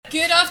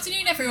Good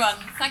afternoon, everyone.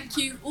 Thank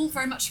you all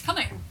very much for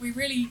coming. We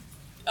really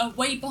are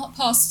way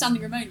past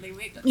standing room only.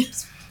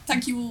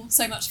 Thank you all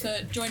so much for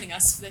joining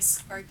us for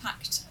this very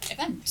packed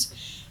event.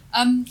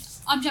 I'm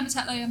Gemma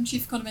Tetlow, I'm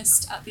Chief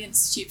Economist at the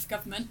Institute for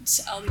Government.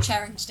 I'll be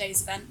chairing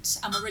today's event,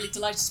 and we're really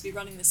delighted to be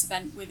running this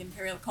event with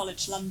Imperial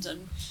College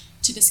London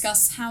to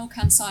discuss how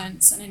can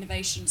science and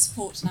innovation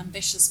support an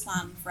ambitious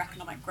plan for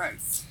economic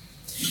growth.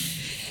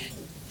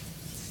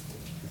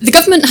 The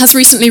government has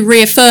recently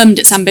reaffirmed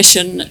its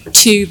ambition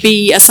to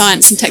be a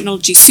science and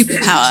technology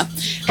superpower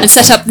and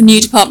set up the new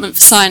Department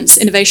for Science,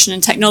 Innovation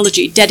and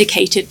Technology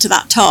dedicated to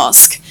that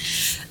task.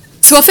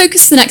 So our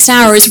focus for the next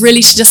hour is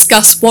really to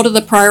discuss what are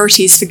the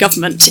priorities for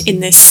government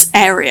in this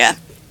area,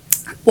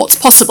 what's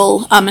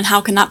possible and how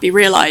can that be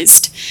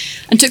realised.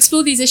 And to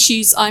explore these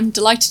issues, I'm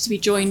delighted to be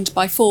joined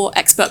by 4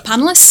 expert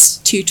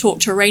panellists to talk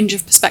to a range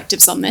of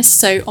perspectives on this.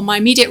 So on my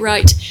immediate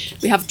right,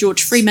 we have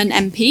George Freeman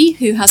MP,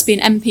 who has been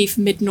MP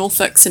for Mid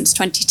Norfolk since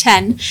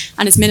 2010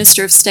 and is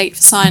Minister of State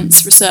for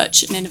Science,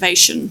 Research and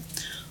Innovation.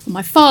 On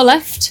my far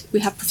left, we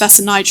have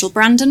Professor Nigel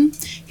Brandon,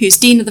 who's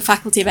Dean of the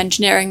Faculty of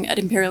Engineering at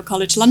Imperial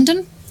College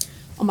London.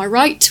 On my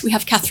right, we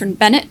have Katherine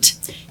Bennett,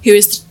 who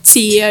is the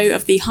CEO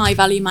of the High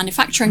Value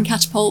Manufacturing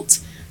Catapult.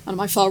 And on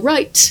my far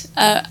right,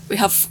 we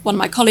have one of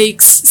my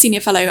colleagues, Senior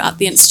Fellow at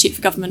the Institute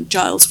for Government,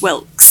 Giles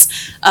Wilkes,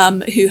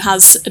 who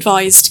has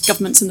advised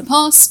governments in the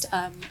past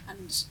and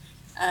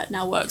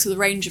now works with a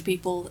range of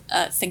people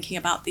thinking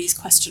about these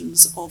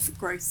questions of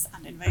growth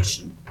and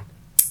innovation.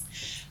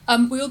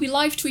 We will be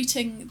live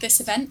tweeting this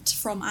event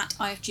from at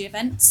IFG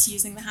Events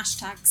using the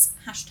hashtags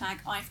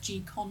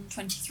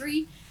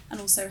 #IFGCon23 and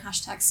also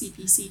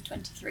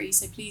 #CPC23.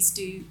 So please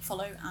do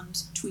follow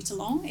and tweet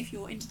along if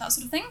you're into that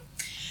sort of thing.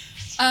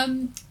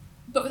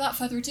 But without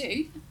further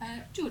ado,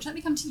 George, let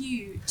me come to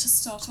you to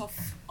start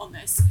off on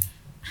this.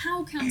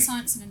 How can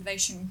science and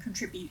innovation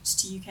contribute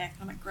to UK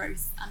economic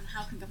growth, and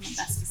how can government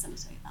best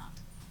facilitate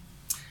that?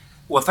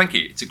 Well, thank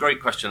you. It's a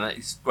great question.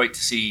 It's great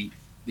to see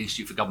the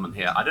Institute for Government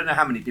here. I don't know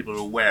how many people are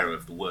aware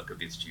of the work of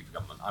the Institute for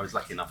Government. I was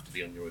lucky enough to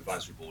be on your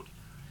advisory board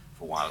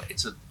for a while.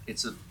 It's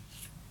a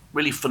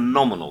really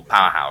phenomenal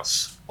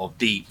powerhouse of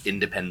deep,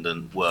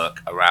 independent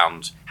work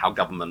around how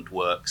government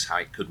works, how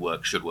it could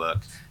work, should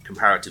work,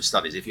 comparative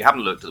studies. If you haven't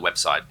looked at the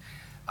website,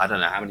 I don't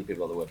know how many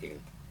people are there working?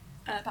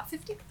 About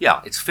 50? Yeah,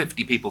 it's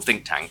 50 people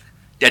think tank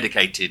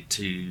dedicated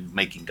to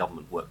making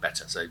government work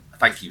better. So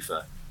thank you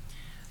for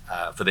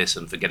this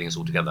and for getting us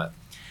all together.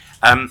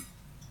 I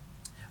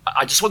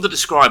just want to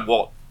describe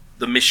what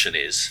the mission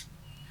is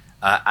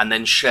and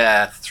then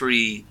share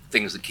 3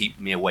 things that keep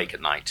me awake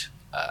at night.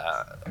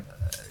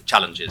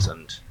 Challenges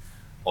and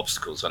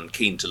obstacles. I'm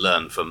keen to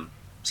learn from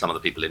some of the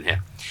people in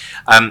here.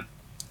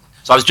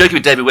 So I was joking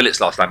with David Wilkes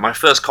last night. My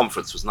first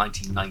conference was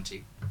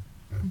 1990.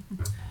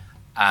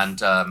 And,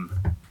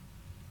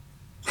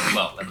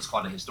 well, that was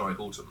quite a historic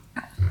autumn.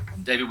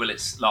 And David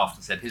Wilkes laughed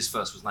and said his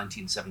first was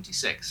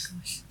 1976.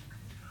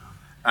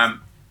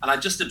 And I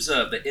just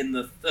observed that in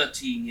the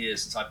 13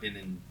 years since I've been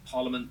in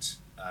Parliament,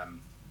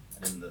 and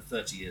in the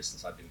 30 years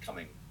since I've been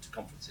coming to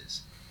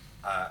conferences,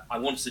 I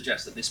want to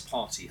suggest that this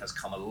party has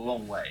come a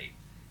long way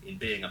in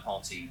being a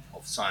party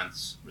of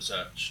science,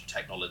 research,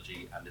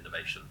 technology and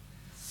innovation.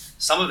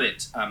 Some of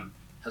it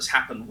has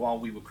happened while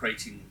we were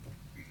creating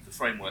the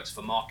frameworks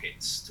for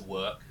markets to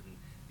work and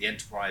the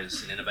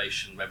enterprise and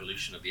innovation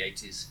revolution of the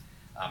 80s.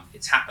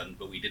 It's happened,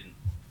 but we didn't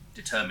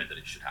determine that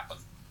it should happen.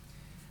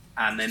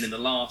 And then in the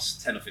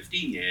last 10 or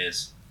 15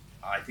 years,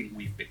 I think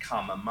we've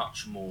become a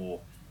much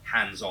more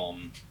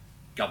hands-on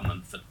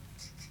government for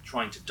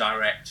trying to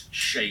direct,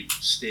 shape,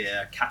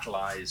 steer,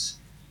 catalyse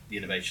the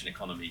innovation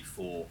economy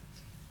for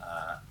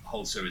a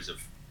whole series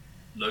of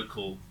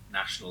local,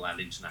 national and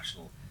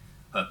international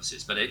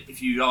purposes. But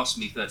if you asked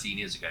me 13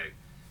 years ago,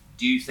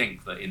 do you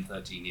think that in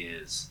 13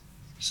 years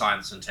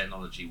science and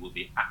technology will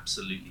be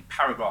absolutely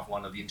paragraph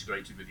 1 of the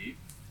Integrated Review?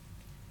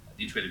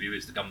 The Integrated Review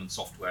is the government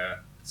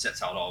software that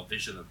sets out our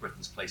vision of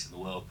Britain's place in the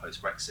world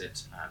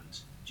post-Brexit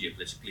and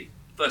geopolitically.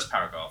 The first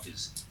paragraph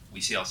is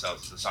we see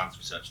ourselves as a science,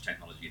 research,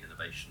 technology and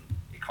innovation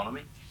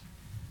economy.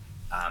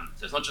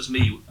 So it's not just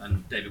me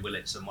and David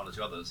Wilkes and 1 or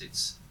 2 others,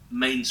 it's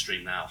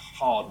mainstream now,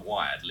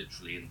 hardwired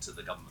literally into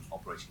the government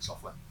operating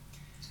software.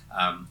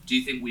 Do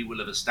you think we will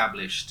have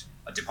established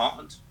a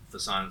department for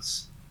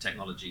science,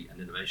 technology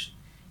and innovation?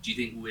 Do you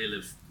think we'll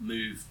have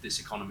moved this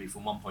economy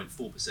from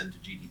 1.4%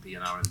 of GDP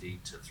and R&D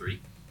to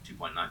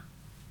 2.9?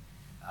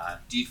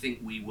 Do you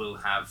think we will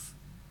have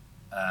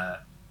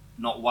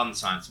not 1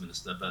 science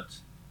minister, but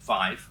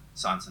 5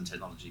 science and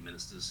technology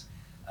ministers?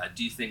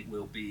 Do you think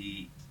we'll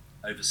be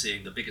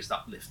overseeing the biggest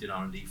uplift in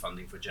R&D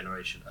funding for a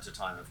generation at a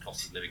time of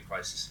cost of living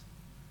crisis?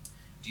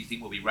 Do you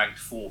think we'll be ranked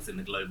 4th in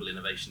the Global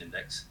Innovation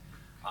Index?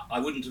 I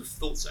wouldn't have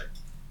thought so.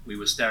 We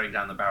were staring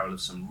down the barrel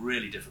of some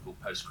really difficult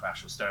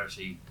post-crash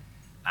austerity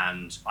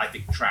and I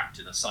think trapped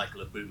in a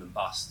cycle of boom and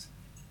bust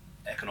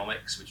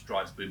economics, which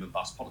drives boom and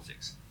bust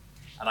politics.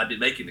 And I've been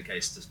making the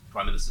case to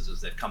prime ministers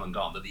as they've come and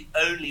gone that the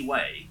only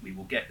way we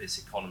will get this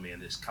economy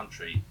and this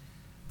country,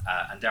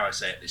 and dare I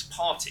say it, this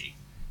party,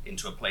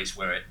 into a place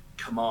where it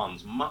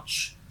commands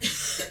much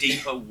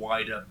deeper,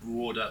 wider,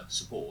 broader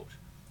support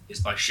is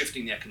by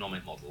shifting the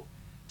economic model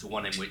to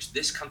one in which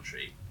this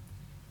country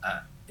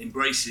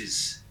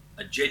embraces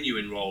a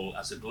genuine role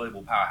as a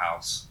global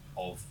powerhouse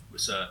of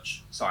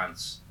research,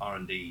 science,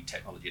 R&D,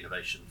 technology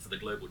innovation for the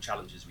global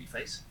challenges we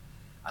face,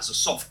 as a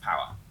soft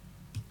power.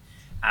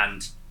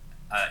 And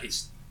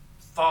it's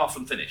far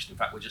from finished. In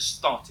fact, we're just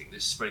starting.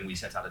 This spring we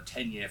set out a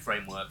 10-year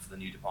framework for the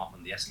new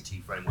department, the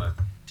S&T framework,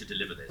 to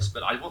deliver this.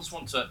 But I also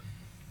want to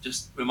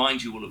just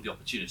remind you all of the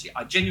opportunity.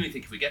 I genuinely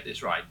think if we get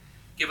this right,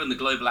 given the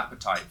global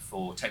appetite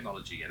for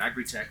technology and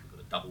agri-tech, we've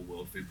got to double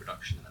world food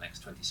production in the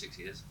next 26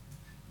 years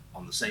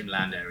on the same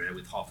land area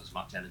with half as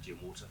much energy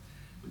and water.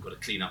 We've got to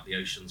clean up the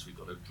oceans. We've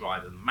got to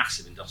drive a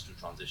massive industrial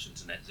transition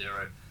to net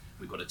zero.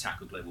 We've got to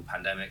tackle global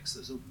pandemics.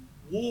 There's a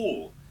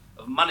wall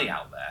of money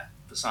out there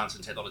for science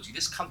and technology.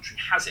 This country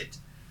has it,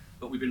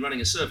 but we've been running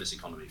a service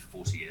economy for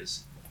 40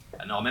 years.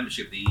 And our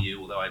membership of the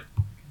EU, although I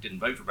didn't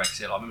vote for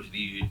Brexit, our membership of the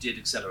EU did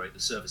accelerate the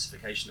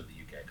servicification of the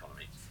UK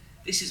economy.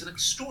 This is an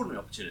extraordinary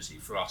opportunity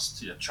for us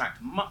to attract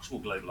much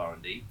more global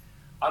R&D,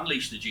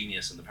 unleash the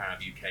genius and the power of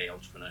UK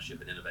entrepreneurship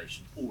and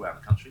innovation all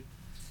around the country.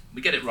 If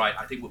we get it right,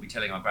 I think we'll be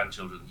telling our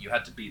grandchildren, you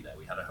had to be there.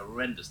 We had a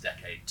horrendous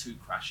decade, 2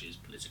 crashes,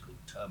 political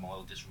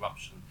turmoil,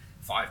 disruption,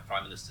 5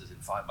 prime ministers in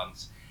 5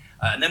 months.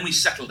 And then we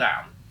settled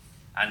down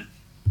and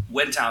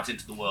went out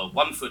into the world,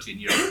 1 foot in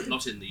Europe,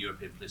 not in the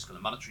European Political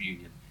and Monetary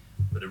Union,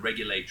 but a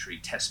regulatory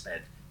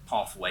testbed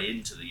pathway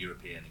into the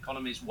European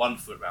economies, 1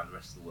 foot around the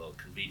rest of the world,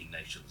 convening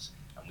nations,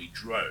 and we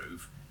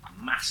drove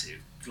massive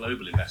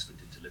global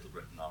investment into Little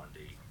Britain R&D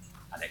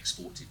and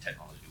exported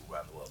technology all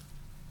around the world.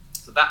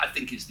 So that, I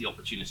think, is the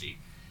opportunity.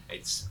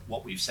 It's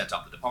what we've set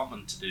up the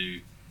department to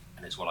do,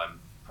 and it's what I'm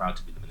proud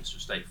to be the Minister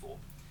of State for.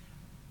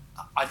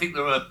 I think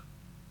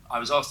I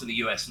was asked in the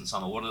US in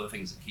summer, what are the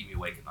things that keep me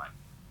awake at night?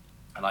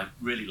 And I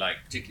really like,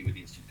 particularly with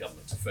the Institute of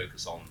Government, to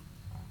focus on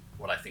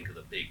what I think are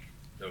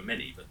there are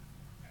many, but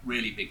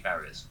really big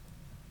barriers.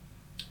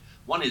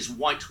 One is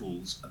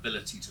Whitehall's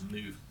ability to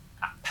move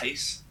at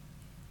pace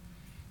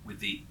with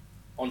the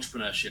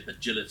entrepreneurship,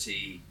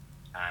 agility,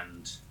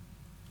 and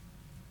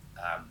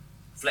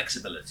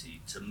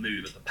flexibility to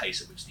move at the pace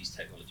at which these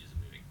technologies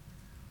are moving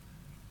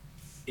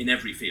in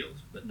every field,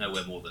 but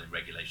nowhere more than in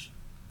regulation.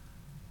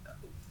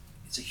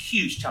 It's a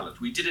huge challenge.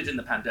 We did it in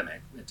the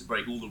pandemic. We had to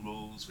break all the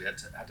rules. We had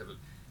to have an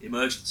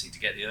emergency to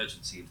get the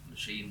urgency into the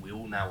machine. We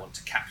all now want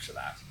to capture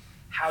that.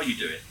 How you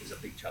do it is a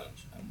big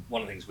challenge. And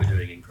one of the things we're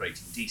doing in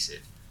creating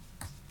DSIT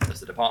as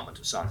the Department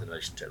of Science,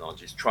 Innovation and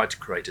Technology is try to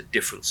create a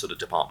different sort of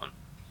department.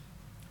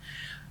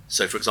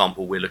 So, for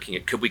example, we're looking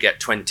at, could we get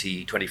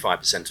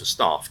 20-25% of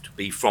staff to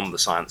be from the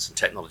science and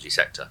technology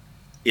sector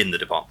in the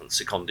department,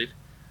 seconded,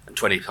 and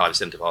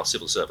 25% of our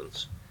civil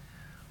servants.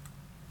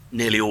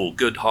 Nearly all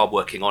good,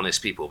 hard-working,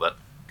 honest people, but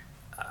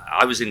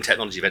I was in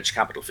technology venture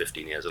capital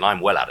 15 years, and I'm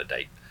well out of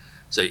date.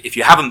 So if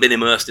you haven't been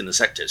immersed in the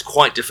sector, it's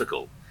quite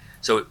difficult.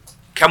 So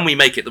can we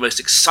make it the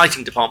most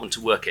exciting department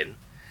to work in?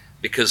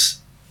 Because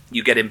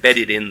you get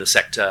embedded in the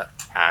sector,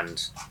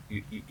 and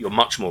you're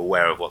much more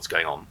aware of what's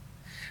going on.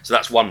 So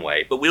that's one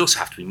way, but we also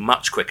have to be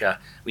much quicker.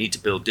 We need to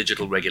build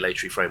digital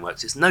regulatory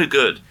frameworks. It's no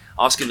good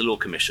asking the Law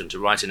Commission to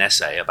write an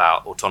essay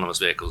about autonomous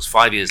vehicles,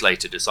 5 years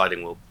later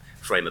deciding we'll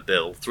frame a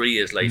bill, 3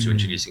 years later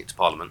introducing it to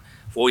Parliament,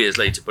 4 years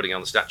later putting it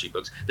on the statute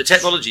books. The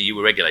technology you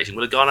were regulating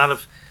would have gone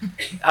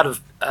out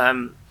of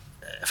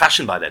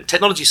fashion by then.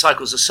 Technology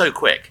cycles are so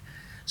quick.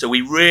 So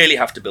we really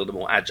have to build a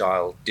more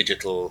agile,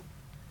 digital,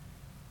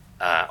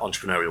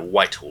 entrepreneurial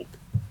Whitehall.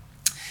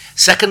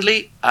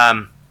 Secondly,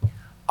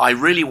 I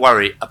really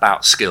worry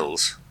about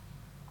skills.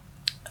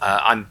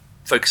 I'm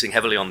focusing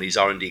heavily on these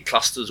R&D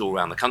clusters all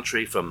around the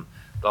country, from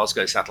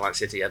Glasgow Satellite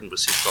City, Edinburgh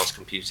Superfast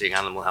Computing,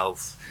 Animal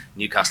Health,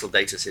 Newcastle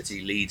Data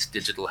City, Leeds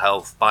Digital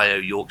Health, Bio,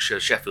 Yorkshire,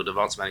 Sheffield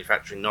Advanced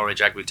Manufacturing,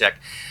 Norwich Agritech.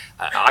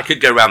 I could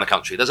go around the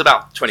country. There's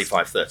about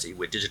 25, 30.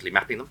 We're digitally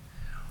mapping them.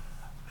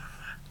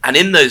 And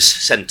in those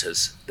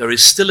centres, there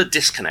is still a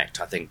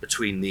disconnect, I think,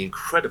 between the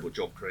incredible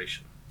job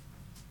creation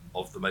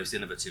of the most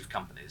innovative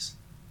companies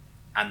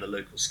and the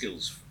local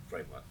skills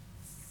framework.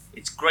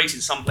 It's great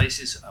in some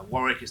places.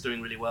 Warwick is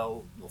doing really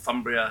well.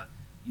 Northumbria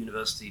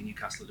University,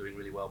 Newcastle are doing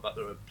really well. But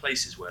there are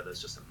places where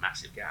there's just a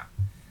massive gap.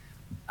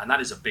 And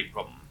that is a big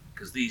problem,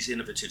 because these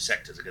innovative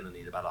sectors are going to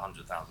need about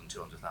 100,000,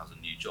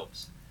 200,000 new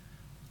jobs.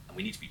 And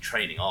we need to be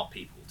training our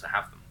people to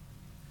have them,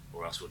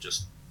 or else we'll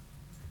just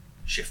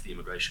shift the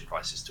immigration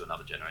crisis to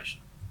another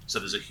generation. So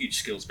there's a huge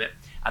skills bit.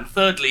 And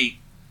thirdly,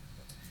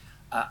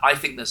 I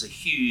think there's a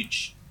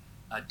huge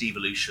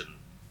devolution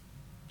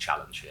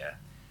challenge here.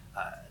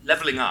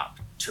 Levelling up,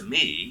 to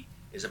me,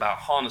 is about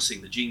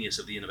harnessing the genius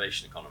of the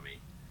innovation economy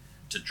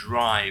to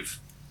drive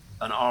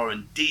an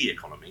R&D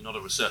economy, not a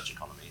research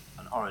economy,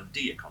 an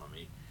R&D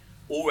economy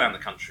all around the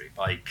country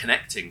by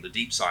connecting the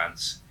deep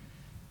science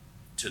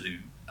to the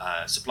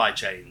supply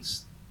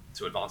chains,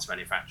 to advanced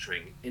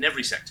manufacturing in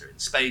every sector, in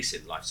space,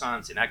 in life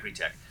science, in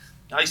agri-tech.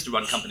 I used to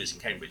run companies in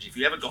Cambridge. If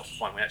you ever got to the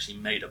point where we actually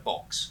made a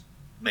box,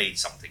 made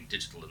something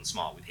digital and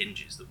smart with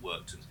hinges that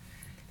worked, and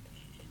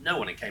no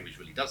one in Cambridge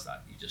really does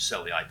that. You just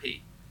sell the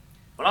IP.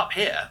 But up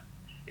here,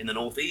 in the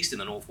northeast, in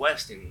the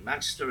northwest, in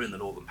Manchester, in the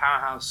Northern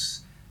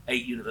Powerhouse,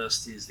 8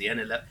 universities, the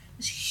N11,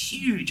 this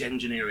huge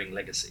engineering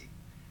legacy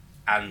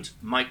and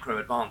micro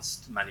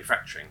advanced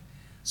manufacturing.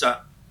 So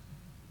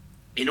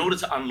in order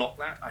to unlock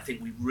that, I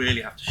think we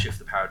really have to shift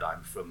the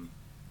paradigm from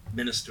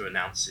minister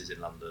announces in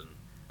London,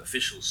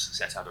 officials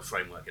set out a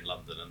framework in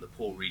London, and the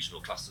poor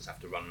regional clusters have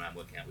to run around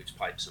working out which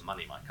pipes of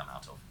money might come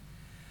out of,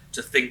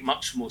 to think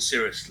much more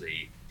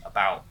seriously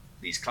about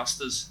these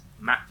clusters,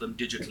 map them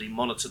digitally,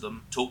 monitor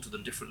them, talk to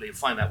them differently, and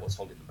find out what's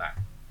holding them back.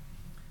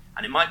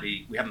 And it might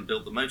be we haven't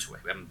built the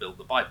motorway, we haven't built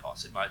the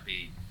bypass, it might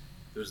be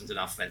there isn't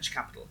enough venture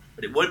capital,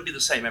 but it won't be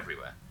the same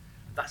everywhere.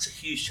 That's a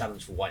huge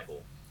challenge for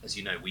Whitehall. As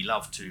you know, we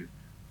love to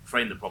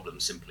frame the problem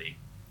simply,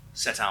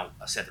 set out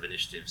a set of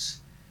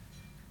initiatives,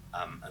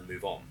 and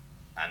move on.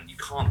 And you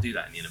can't do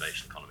that in the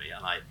innovation economy.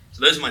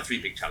 So those are my 3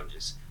 big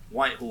challenges.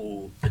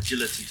 Whitehall,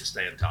 agility to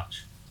stay in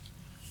touch,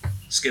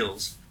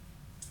 skills,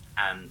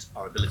 and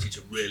our ability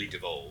to really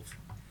devolve.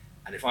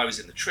 And if I was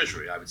in the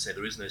Treasury, I would say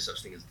there is no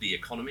such thing as the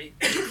economy.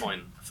 To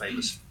coin a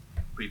famous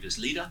previous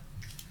leader,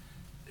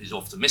 who's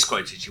often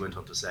misquoted, she went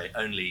on to say,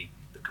 only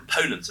the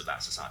components of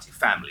that society,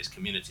 families,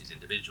 communities,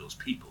 individuals,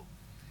 people.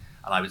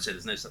 And I would say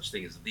there's no such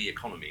thing as the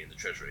economy in the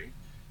Treasury.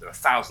 There are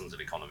thousands of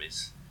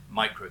economies,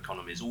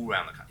 microeconomies all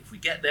around the country. If we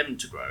get them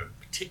to grow,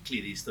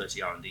 particularly these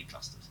 30 R&D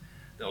clusters,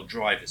 they'll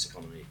drive this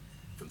economy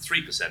from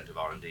 3% of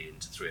R&D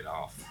into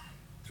 3.5%,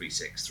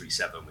 3.6%,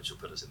 3.7%, which will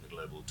put us in the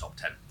global top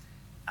 10.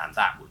 And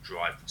that will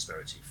drive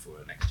prosperity for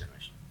the next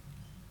generation.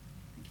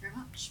 Thank you very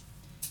much.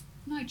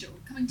 Nigel,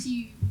 coming to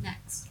you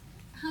next.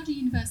 How do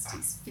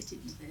universities fit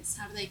into this?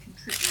 How do they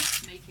contribute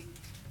to making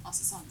us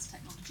a science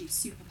technology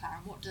superpower?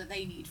 And what do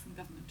they need from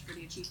government to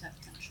really achieve their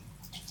potential?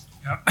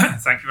 Yeah,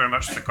 thank you very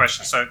much for the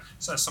question. So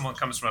as someone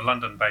comes from a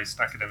London-based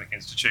academic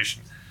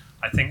institution,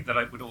 I think that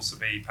it would also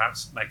be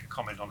perhaps make a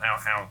comment on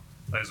how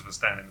those of us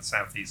down in the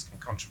southeast can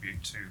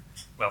contribute to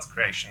wealth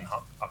creation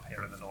up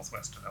here in the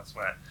northwest and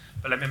elsewhere.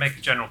 But let me make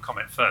a general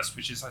comment first,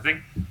 which is I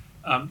think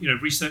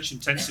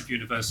research-intensive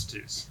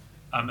universities,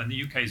 and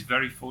the UK is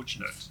very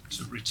fortunate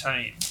to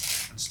retain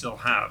and still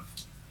have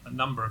a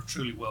number of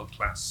truly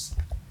world-class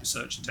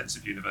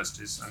research-intensive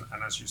universities,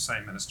 and as you say,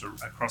 Minister,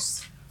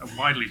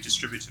 widely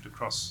distributed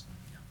across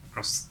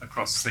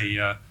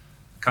the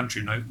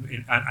country,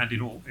 and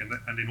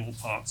in all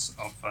parts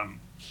of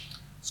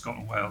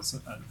Scotland, Wales,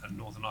 and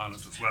Northern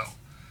Ireland as well.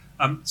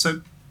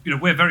 So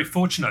we're very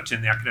fortunate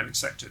in the academic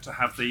sector to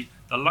have the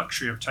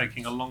luxury of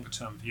taking a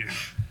longer-term view,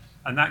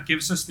 and that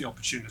gives us the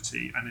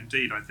opportunity, and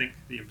indeed I think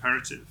the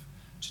imperative,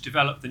 to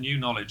develop the new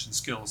knowledge and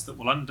skills that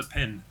will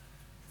underpin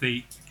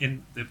the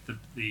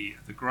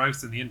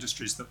growth in the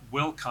industries that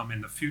will come in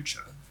the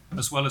future,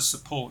 as well as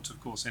support, of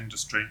course,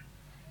 industry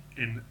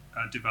in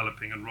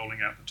developing and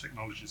rolling out the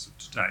technologies of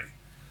today.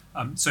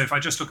 So if I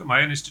just look at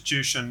my own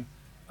institution,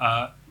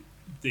 in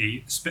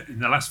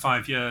the last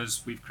 5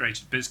 years, we've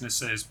created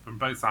businesses from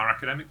both our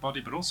academic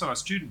body, but also our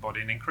student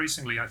body, and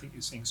increasingly I think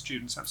you're seeing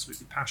students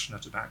absolutely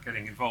passionate about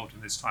getting involved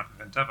in this type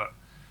of endeavour,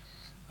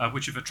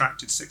 which have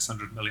attracted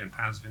 £600 million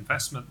of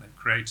investment. They've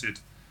created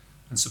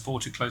and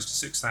supported close to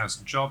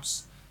 6,000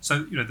 jobs.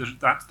 So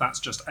that's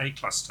just a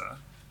cluster,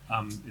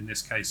 in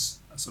this case,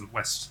 a sort of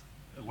West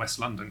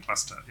London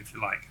cluster, if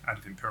you like, out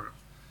of Imperial.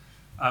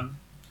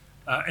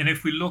 And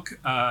if we look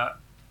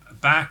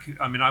back,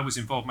 I was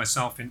involved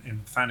myself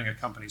in founding a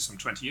company some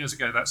 20 years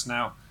ago. That's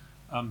now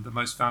the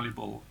most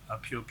valuable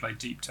pure play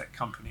deep tech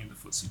company in the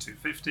FTSE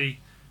 250.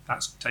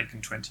 That's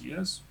taken 20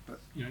 years, but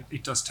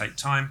it does take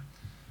time.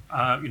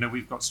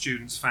 We've got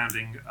students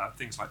founding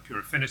things like Pure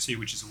Affinity,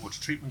 which is a water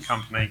treatment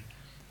company,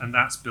 and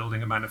that's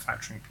building a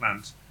manufacturing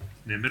plant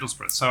near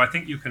Middlesbrough. So I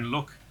think you can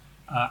look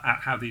at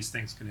how these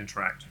things can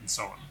interact and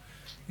so on.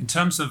 In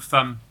terms of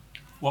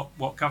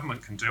what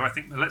government can do, I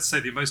think let's say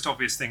the most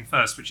obvious thing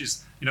first, which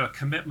is a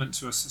commitment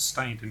to a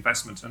sustained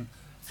investment. And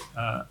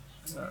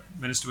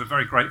Minister, we're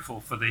very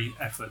grateful for the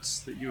efforts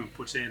that you have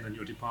put in and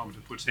your department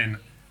have put in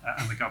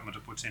and the government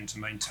have put into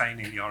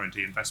maintaining the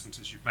R&D investment,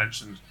 as you've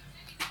mentioned,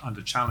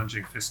 under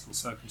challenging fiscal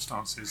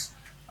circumstances.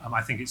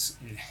 I think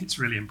it's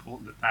really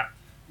important that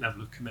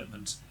level of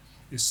commitment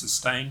is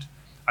sustained.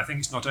 I think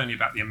it's not only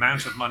about the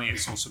amount of money,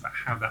 it's also about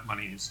how that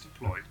money is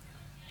deployed.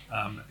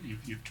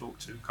 You've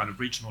talked to kind of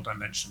regional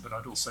dimension, but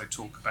I'd also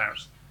talk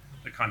about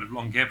the kind of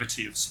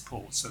longevity of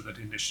support so that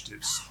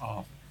initiatives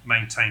are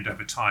maintained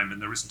over time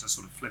and there isn't a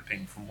sort of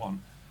flipping from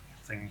one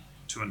thing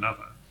to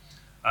another.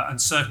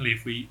 And certainly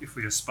if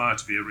we aspire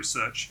to be a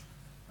research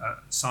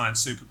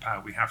science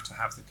superpower, we have to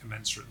have the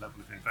commensurate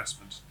level of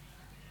investment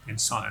in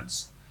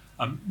science.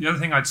 The other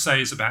thing I'd say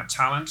is about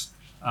talent.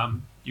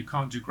 You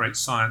can't do great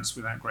science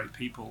without great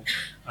people,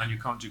 and you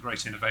can't do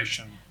great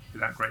innovation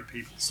without great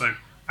people. So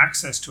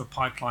access to a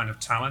pipeline of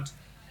talent,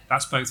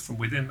 that's both from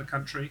within the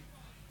country.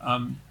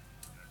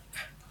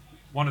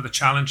 One of the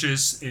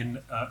challenges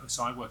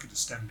so I work at a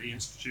STEM B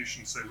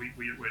institution, so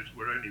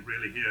we're only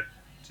really here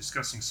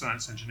discussing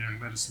science, engineering,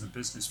 medicine and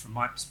business from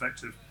my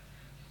perspective.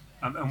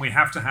 And we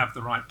have to have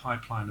the right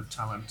pipeline of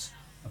talent,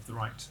 of the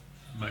right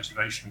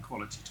motivation and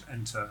quality to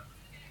enter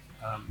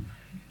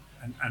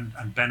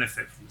and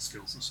benefit from the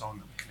skills and so on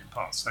that we can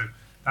impart. So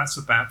that's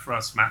about, for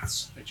us,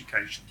 maths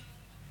education.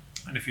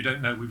 And if you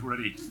don't know, we're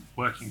already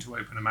working to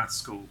open a maths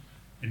school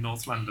in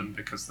North London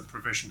because the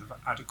provision of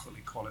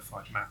adequately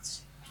qualified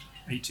maths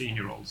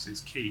 18-year-olds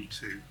is key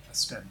to a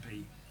STEM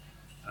B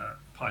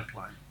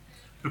pipeline.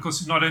 But of course,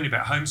 it's not only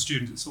about home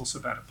students, it's also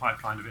about a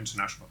pipeline of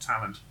international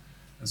talent.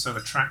 And so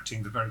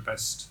attracting the very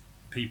best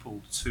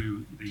people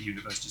to the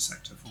university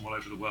sector from all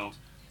over the world,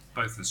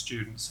 both as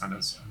students and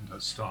as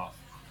staff,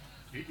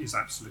 is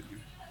absolutely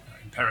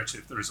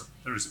imperative. There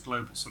is a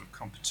global sort of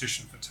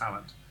competition for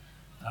talent,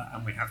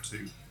 and we have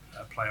to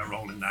play a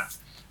role in that.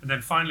 And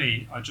then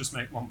finally, I just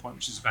make one point,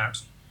 which is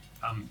about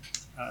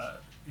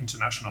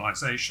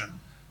internationalization.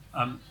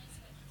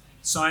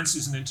 Science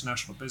is an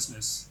international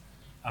business,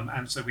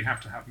 and so we have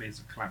to have means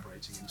of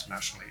collaborating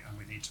internationally, and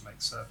we need to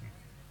make certain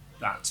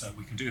that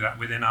we can do that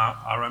within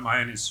my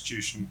own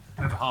institution.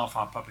 Over half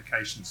our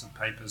publications and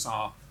papers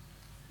are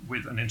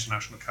with an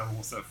international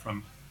co-author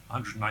from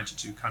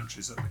 192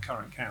 countries at the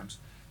current count.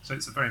 So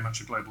it's very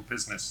much a global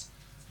business.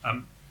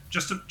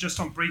 Just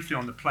on briefly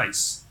on the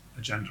place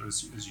agenda,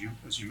 as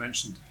you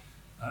mentioned,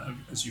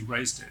 as you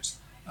raised it.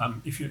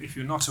 If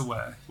you're not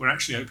aware, we're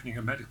actually opening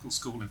a medical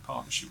school in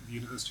partnership with the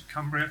University of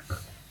Cumbria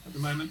at the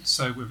moment.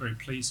 So we're very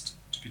pleased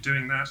to be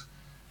doing that.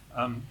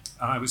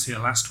 I was here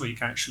last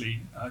week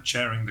actually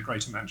chairing the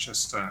Greater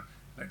Manchester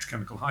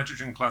Electrochemical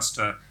Hydrogen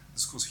Cluster.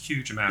 There's of course a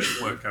huge amount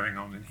of work going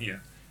on in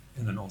here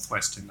in the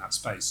Northwest in that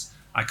space.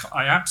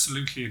 I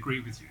absolutely agree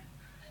with you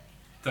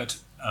that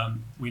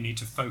we need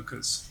to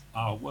focus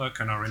our work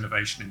and our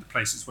innovation in the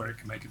places where it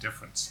can make a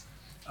difference.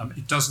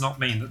 It does not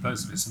mean that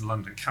those of us in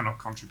London cannot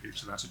contribute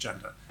to that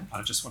agenda.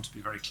 I just want to be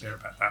very clear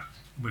about that.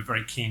 And we're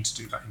very keen to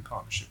do that in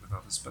partnership with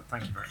others, but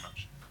thank you very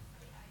much.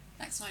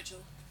 Thanks, Nigel.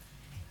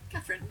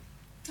 Katherine,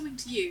 coming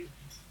to you.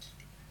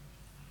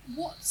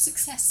 What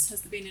success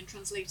has there been in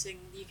translating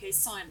the UK's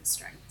science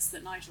strengths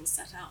that Nigel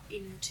set out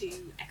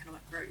into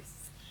economic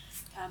growth?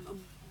 And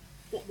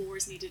what more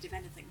is needed, if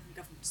anything, from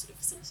government to sort of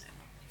facilitate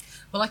that?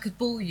 Well, I could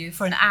bore you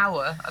for an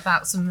hour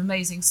about some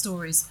amazing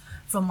stories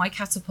from my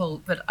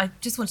Catapult, but I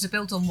just wanted to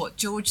build on what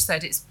George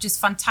said. It's just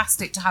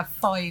fantastic to have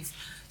 5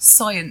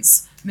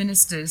 science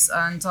ministers,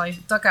 and I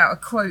dug out a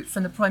quote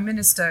from the Prime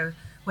Minister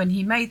when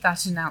he made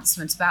that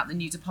announcement about the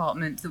new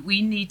department, that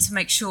we need to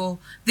make sure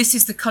this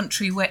is the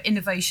country where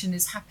innovation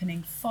is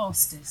happening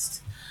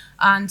fastest.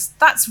 And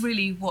that's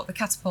really what the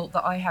Catapult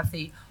that I have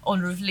the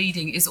honour of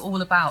leading is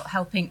all about,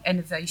 helping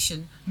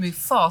innovation move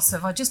fast. So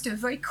if I just do a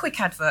very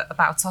quick advert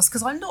about us,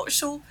 because I'm not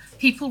sure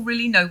people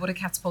really know what a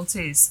Catapult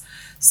is.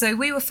 So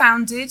we were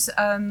founded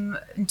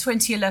in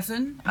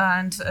 2011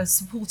 and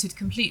supported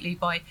completely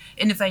by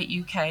Innovate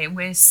UK. And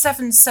we're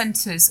 7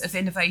 centres of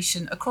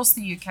innovation across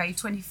the UK,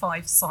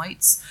 25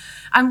 sites.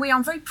 And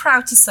I'm very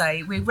proud to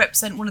say we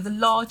represent one of the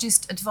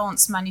largest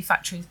advanced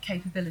manufacturing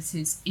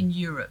capabilities in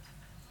Europe.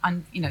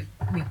 And, you know,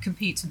 we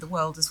compete in the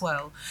world as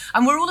well.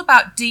 And we're all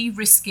about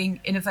de-risking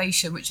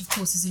innovation, which of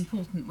course is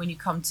important when you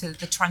come to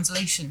the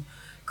translation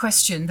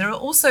question. There are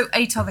also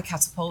 8 other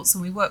Catapults,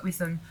 and we work with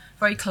them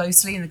very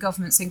closely, and the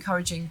government's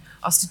encouraging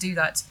us to do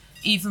that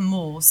even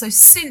more. So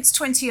since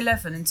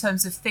 2011, in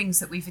terms of things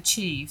that we've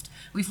achieved,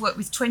 we've worked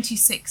with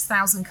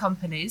 26,000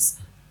 companies,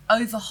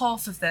 over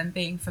half of them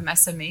being from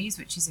SMEs,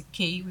 which is a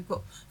key. We've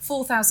got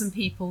 4,000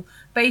 people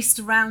based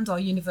around our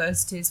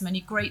universities, many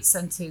great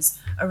centres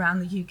around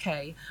the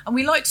UK. And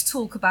we like to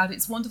talk about,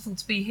 it's wonderful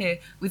to be here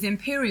with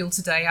Imperial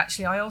today.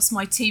 Actually, I asked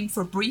my team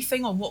for a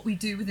briefing on what we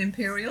do with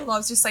Imperial. I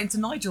was just saying to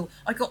Nigel,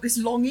 I got this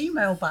long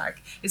email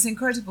back. It's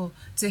incredible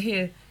to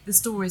hear the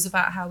stories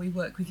about how we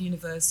work with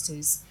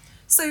universities.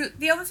 So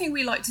the other thing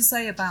we like to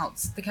say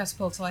about the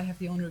Catapult I have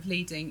the honour of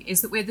leading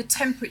is that we're the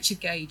temperature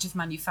gauge of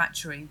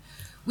manufacturing.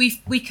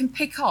 We can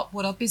pick up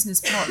what our business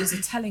partners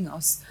are telling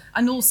us,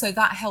 and also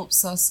that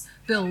helps us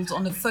build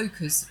on a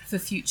focus for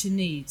future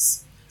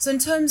needs. So in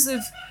terms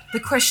of the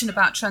question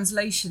about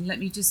translation, let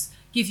me just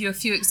give you a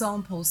few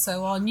examples.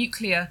 So our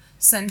nuclear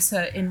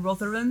centre in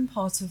Rotherham,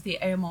 part of the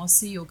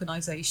AMRC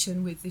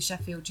organisation with the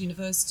Sheffield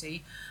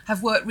University,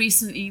 have worked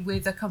recently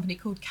with a company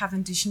called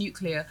Cavendish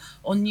Nuclear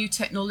on new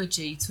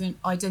technology to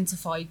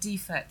identify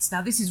defects.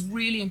 Now this is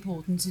really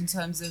important in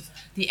terms of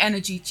the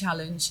energy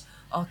challenge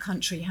our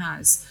country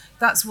has.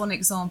 That's one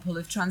example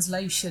of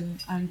translation,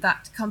 and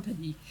that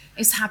company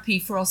is happy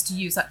for us to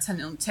use that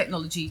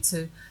technology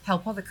to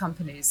help other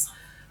companies.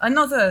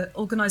 Another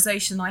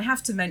organisation I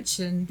have to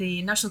mention,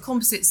 the National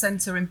Composite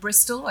Centre in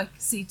Bristol. I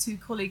see 2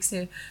 colleagues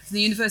here from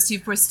the University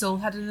of Bristol,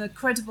 had an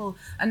incredible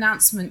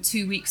announcement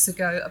 2 weeks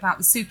ago about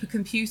the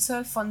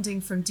supercomputer funding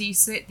from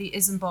DCIT, the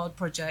Isambard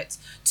project,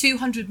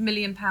 £200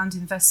 million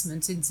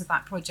investment into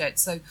that project.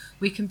 So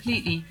we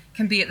completely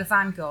can be at the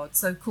vanguard.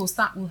 So of course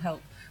that will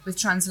help with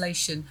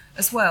translation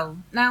as well.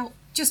 Now,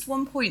 just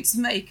one point to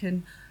make,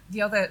 and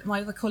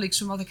my other colleagues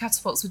from other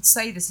Catapults would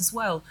say this as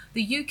well.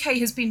 The UK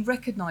has been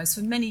recognised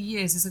for many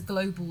years as a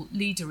global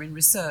leader in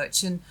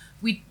research, and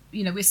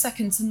we're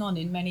second to none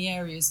in many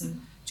areas,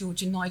 and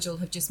George and Nigel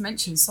have just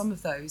mentioned some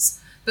of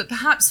those. But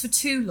perhaps for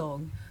too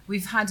long,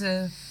 we've had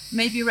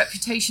maybe a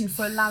reputation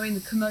for allowing the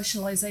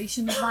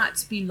commercialisation of that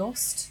to be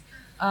lost.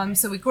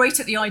 So we're great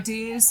at the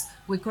ideas,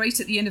 we're great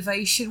at the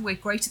innovation, we're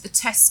great at the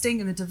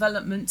testing and the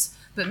development,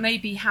 but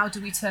maybe how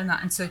do we turn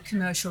that into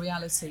commercial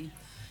reality?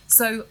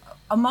 So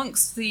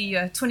amongst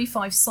the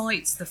 25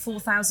 sites, the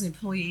 4,000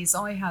 employees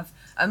I have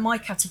at my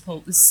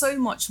Catapult, there's so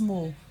much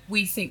more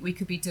we think we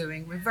could be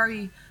doing. We're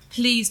very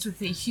pleased with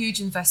the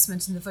huge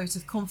investment and the vote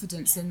of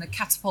confidence in the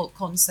Catapult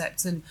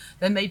concept, and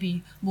there may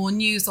be more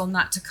news on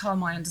that to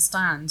come, I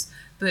understand.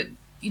 But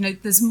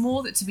there's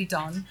more that to be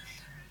done.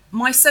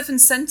 My 7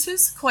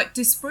 centres, quite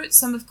disparate.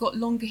 Some have got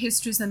longer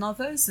histories than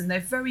others, and they're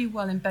very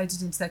well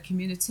embedded into their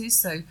communities.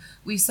 So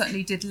we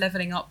certainly did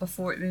levelling up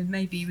before it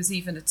maybe was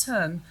even a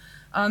term.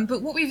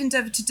 But what we've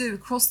endeavoured to do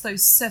across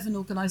those 7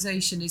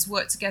 organisations is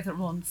work together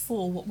on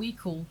 4 what we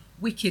call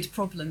wicked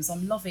problems.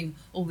 I'm loving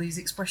all these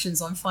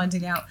expressions I'm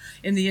finding out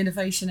in the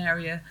innovation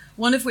area.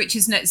 One of which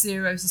is net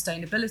zero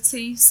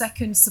sustainability.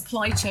 Second,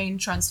 supply chain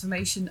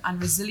transformation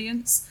and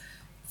resilience.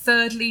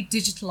 Thirdly,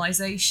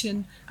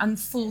 digitalisation. And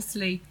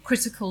fourthly,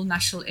 critical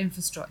national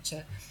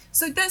infrastructure.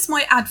 So there's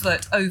my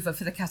advert over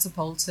for the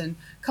Catapult, and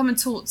come and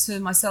talk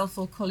to myself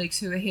or colleagues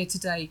who are here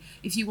today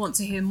if you want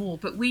to hear more.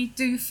 But we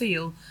do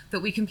feel that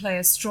we can play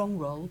a strong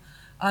role.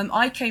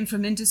 I came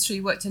from industry,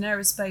 worked in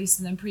aerospace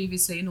and then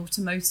previously in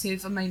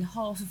automotive. I mean,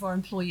 half of our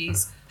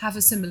employees have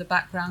a similar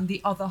background.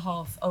 The other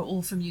half are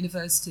all from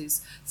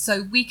universities.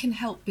 So we can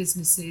help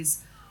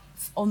businesses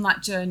on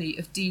that journey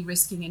of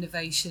de-risking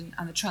innovation,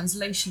 and the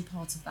translation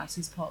part of that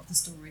is part of the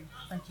story.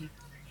 Thank you.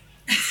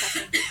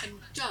 And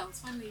Giles,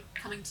 finally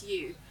coming to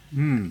you.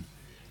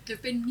 There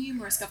have been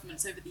numerous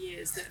governments over the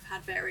years that have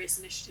had various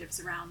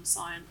initiatives around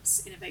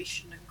science,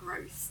 innovation and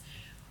growth.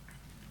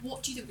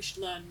 What do you think we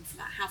should learn from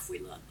that? Have we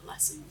learned the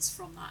lessons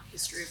from that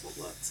history of what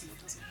works and what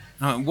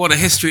doesn't? What a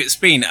history it's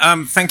been.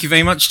 Thank you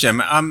very much,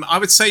 Gemma. I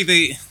would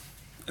say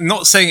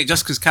not saying it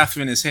just because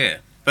Katherine is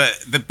here,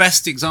 but the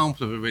best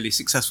example of a really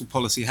successful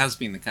policy has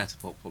been the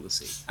Catapult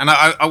policy. And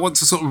I want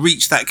to sort of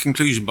reach that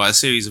conclusion by a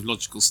series of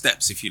logical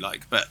steps, if you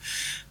like. But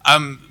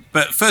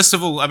first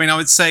of all, I mean, I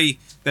would say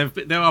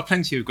there are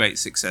plenty of great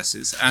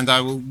successes, and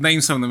I will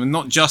name some of them, and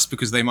not just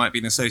because they might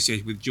be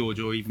associated with George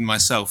or even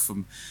myself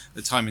from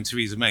the time in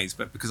Theresa May's,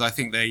 but because I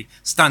think they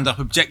stand up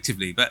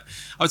objectively. But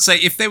I would say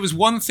if there was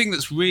one thing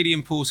that's really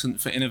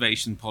important for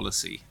innovation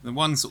policy, the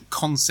one sort of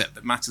concept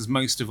that matters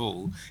most of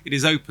all, it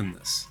is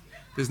openness.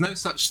 There's no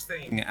such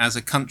thing as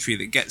a country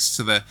that gets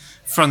to the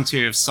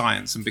frontier of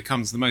science and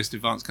becomes the most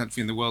advanced country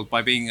in the world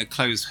by being a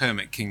closed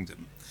hermit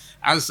kingdom.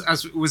 As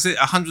was it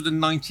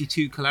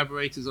 192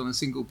 collaborators on a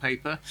single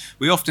paper?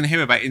 We often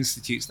hear about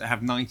institutes that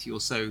have 90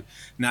 or so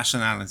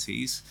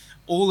nationalities.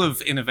 All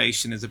of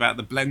innovation is about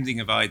the blending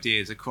of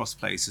ideas across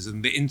places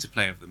and the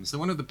interplay of them. So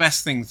one of the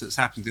best things that's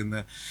happened in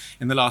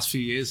the last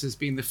few years has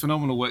been the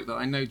phenomenal work that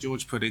I know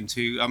George put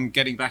into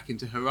getting back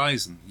into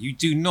Horizon. You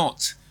do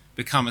not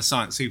become a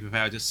science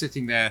superpower just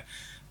sitting there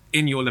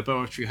in your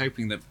laboratory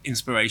hoping that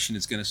inspiration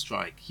is going to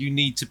strike. You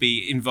need to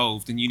be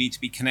involved and you need to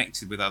be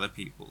connected with other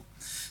people.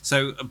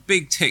 So a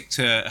big tick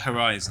to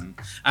Horizon.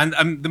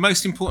 And the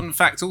most important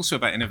fact also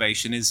about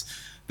innovation is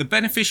the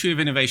beneficiary of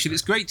innovation.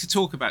 It's great to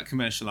talk about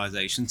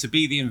commercialization, to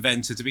be the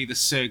inventor, to be the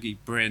Sergey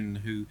Brin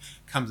who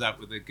comes out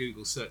with a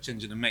Google search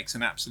engine and makes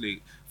an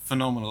absolute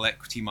phenomenal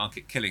equity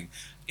market killing.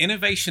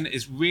 Innovation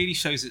really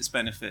shows its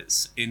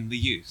benefits in the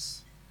use.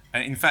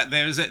 In fact,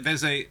 there's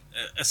a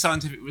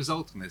scientific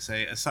result on this.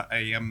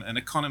 An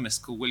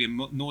economist called William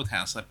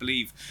Nordhaus, I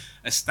believe,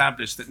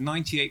 established that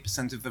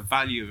 98% of the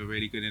value of a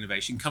really good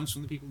innovation comes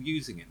from the people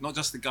using it, not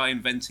just the guy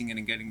inventing it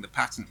and getting the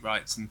patent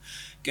rights and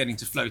getting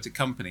to float a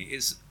company.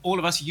 It's all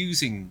of us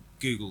using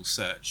Google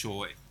search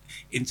or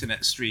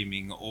internet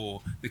streaming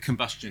or the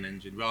combustion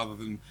engine rather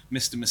than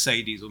Mr.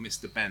 Mercedes or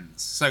Mr.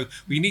 Benz. So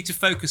we need to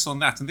focus on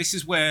that. And this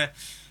is where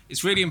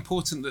it's really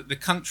important that the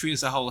country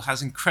as a whole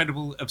has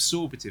incredible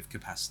absorptive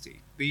capacity.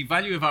 The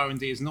value of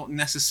R&D is not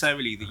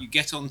necessarily that you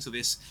get onto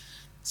this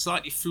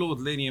slightly flawed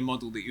linear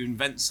model that you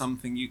invent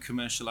something, you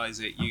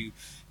commercialize it,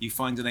 you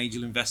find an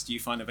angel investor,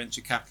 you find a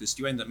venture capitalist,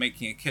 you end up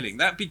making a killing.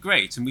 That'd be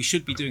great, and we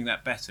should be doing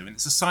that better. And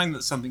it's a sign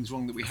that something's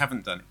wrong that we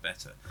haven't done it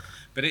better.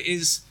 But it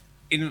is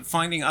in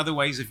finding other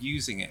ways of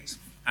using it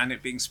and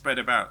it being spread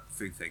about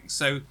through things.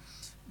 So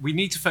we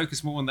need to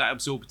focus more on that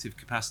absorptive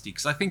capacity,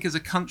 because I think as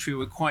a country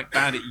we're quite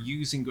bad at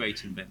using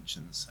great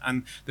inventions.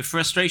 And the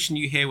frustration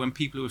you hear when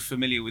people who are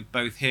familiar with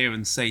both here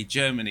and, say,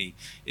 Germany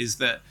is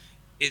that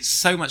it's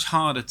so much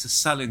harder to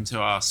sell into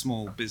our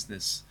small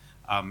business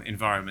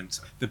environment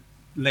the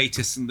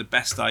latest and the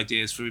best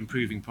ideas for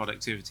improving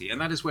productivity.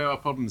 And that is where our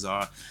problems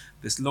are,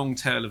 this long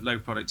tail of low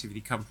productivity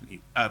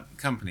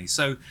companies.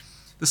 So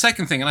the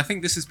second thing, and I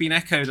think this has been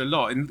echoed a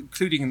lot,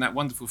 including in that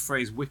wonderful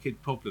phrase,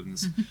 wicked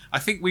problems, I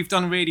think we've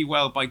done really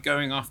well by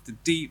going after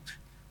deep,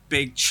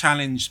 big,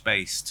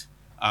 challenge-based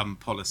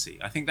policy.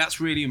 I think that's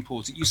really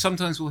important. You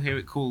sometimes will hear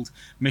it called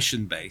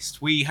mission-based.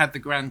 We had the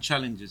grand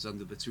challenges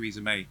under the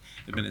Theresa May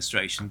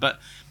administration, but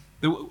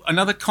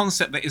another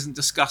concept that isn't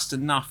discussed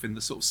enough in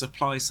the sort of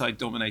supply-side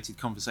dominated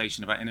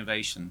conversation about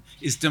innovation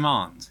is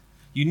demand.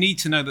 you need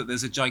to know that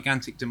there's a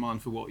gigantic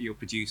demand for what you're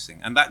producing.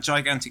 And that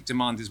gigantic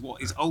demand is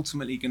what is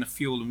ultimately going to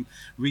fuel and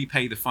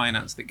repay the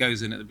finance that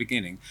goes in at the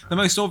beginning. The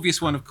most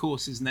obvious one, of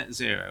course, is net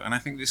zero. And I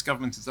think this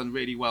government has done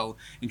really well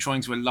in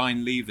trying to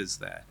align levers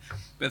there.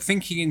 But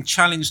thinking in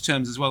challenge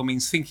terms as well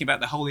means thinking about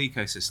the whole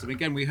ecosystem.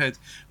 Again, we heard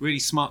really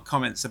smart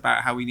comments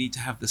about how we need to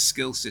have the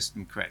skill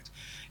system correct.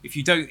 If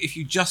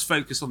you just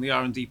focus on the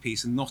R&D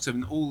piece and not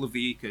on all of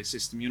the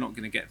ecosystem, you're not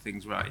going to get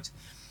things right.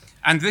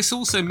 And this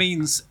also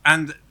means,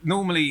 and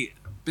normally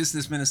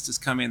business ministers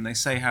come in, they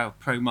say how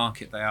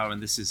pro-market they are,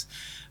 and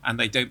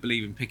they don't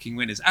believe in picking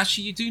winners.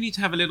 Actually, you do need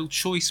to have a little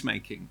choice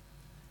making.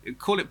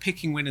 Call it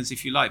picking winners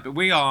if you like, but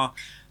we are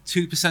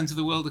 2% of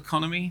the world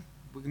economy.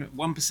 We're going to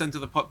 1%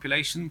 of the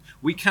population.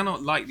 We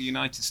cannot, like the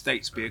United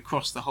States, be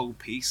across the whole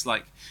piece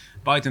like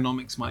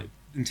Bidenomics might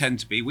intend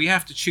to be. We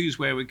have to choose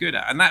where we're good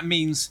at, and that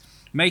means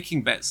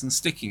making bets and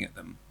sticking at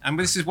them. And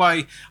this is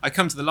why I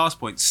come to the last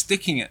point,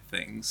 sticking at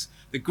things.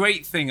 The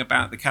great thing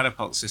about the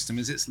Catapult system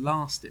is it's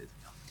lasted.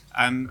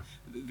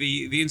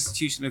 The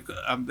institution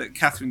that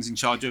Catherine's in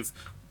charge of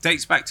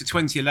dates back to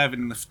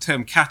 2011 and the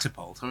term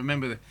Catapult. I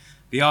remember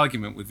the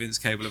argument with Vince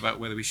Cable about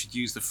whether we should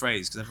use the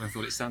phrase because everyone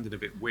thought it sounded a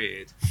bit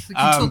weird. We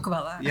can talk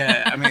about that.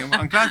 Yeah, I mean,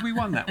 I'm glad we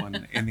won that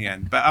one in the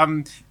end. But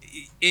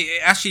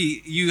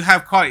actually, you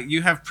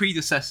have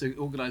predecessor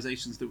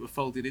organisations that were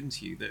folded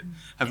into you that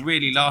have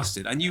really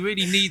lasted, and you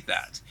really need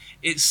that.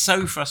 It's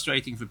so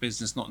frustrating for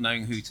business not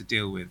knowing who to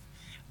deal with,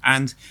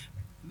 and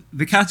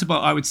the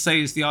Catapult, I would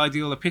say, is the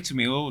ideal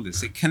epitome of all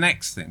this. It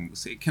connects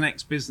things. It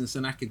connects business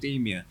and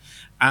academia,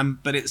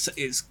 but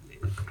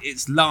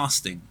it's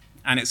lasting.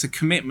 And it's a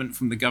commitment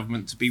from the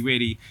government to be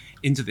really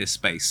into this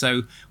space.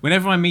 So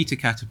whenever I meet a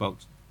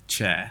Catapult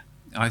chair,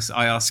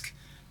 I ask,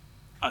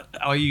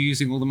 are you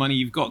using all the money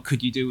you've got?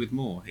 Could you do with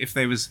more? If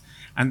there was,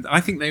 and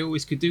I think they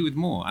always could do with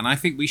more. And I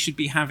think we should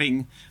be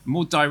having a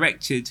more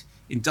directed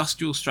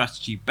industrial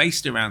strategy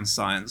based around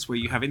science, where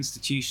you have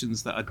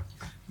institutions that are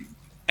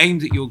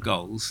aimed at your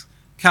goals.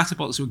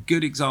 Catapults are a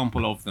good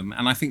example of them,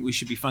 and I think we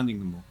should be funding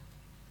them more.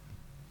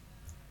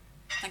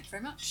 Thank you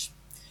very much.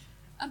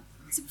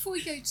 So before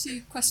we go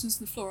to questions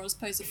from the floor, I'll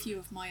just pose a few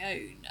of my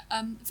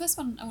own. The first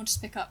one I wanted to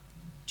pick up,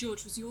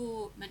 George, was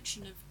your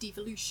mention of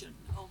devolution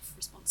of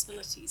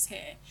responsibilities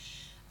here.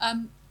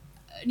 And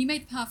you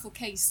made the powerful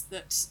case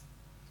that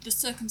the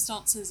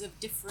circumstances of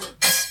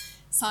different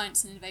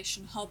science and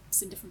innovation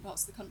hubs in different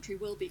parts of the country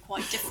will be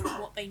quite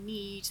different. What they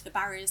need, the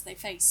barriers they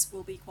face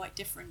will be quite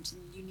different,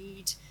 and you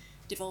need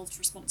devolved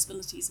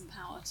responsibilities and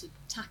power to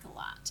tackle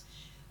that.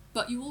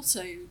 But you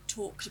also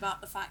talked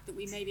about the fact that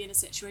we may be in a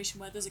situation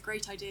where there's a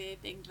great idea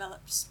being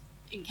developed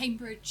in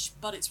Cambridge,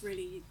 but it's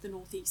really the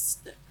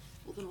northeast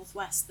or the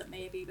northwest that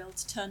may be able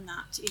to turn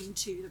that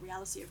into the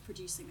reality of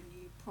producing a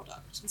new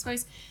product. And I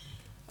suppose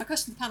my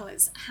question to the panel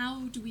is,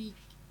 how do we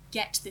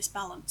get this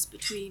balance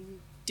between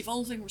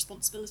devolving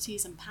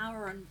responsibilities and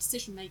power and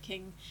decision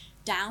making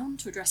down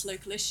to address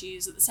local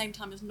issues at the same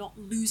time as not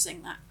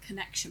losing that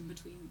connection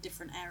between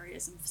different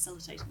areas and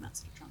facilitating that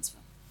sort of transfer?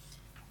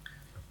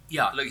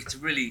 Yeah, look, it's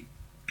really,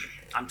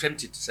 I'm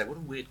tempted to say, what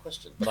a weird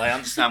question, but I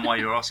understand why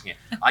you're asking it.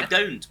 I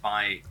don't,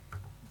 by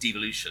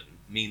devolution,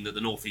 mean that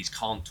the northeast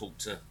can't talk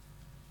to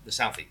the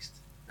southeast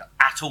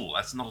at all.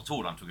 That's not at all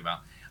what I'm talking about.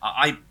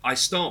 I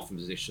start from a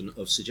position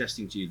of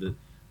suggesting to you that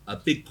a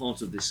big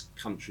part of this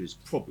country's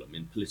problem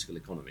in political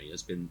economy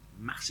has been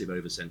massive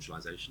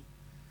over-centralisation,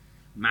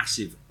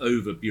 massive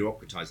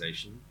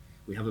over-bureaucratisation.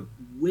 We have a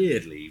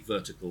weirdly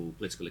vertical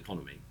political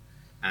economy,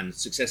 and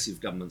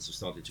successive governments have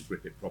started to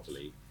grip it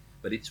properly.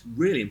 But it's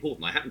really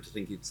important. I happen to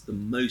think it's the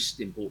most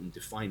important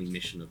defining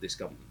mission of this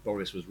government.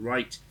 Boris was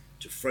right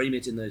to frame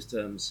it in those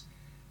terms,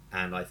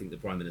 and I think the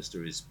Prime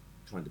Minister is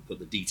trying to put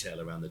the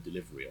detail around the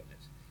delivery on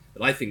it.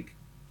 But I think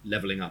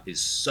levelling up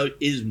is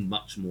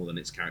much more than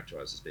it's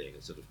characterised as being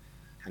a sort of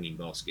hanging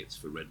baskets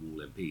for red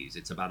wall MPs.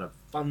 It's about a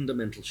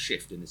fundamental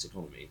shift in this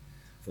economy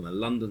from a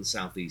London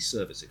South East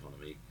service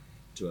economy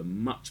to a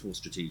much more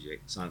strategic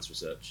science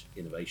research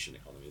innovation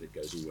economy that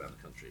goes all around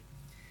the country.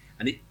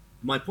 And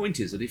my point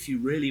is that if you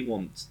really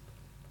want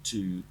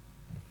to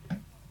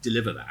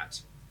deliver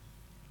that,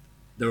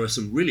 there are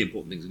some really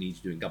important things we need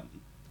to do in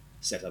government.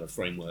 Set out a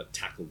framework,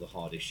 tackle the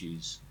hard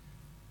issues,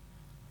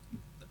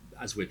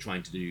 as we're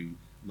trying to do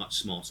much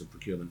smarter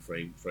procurement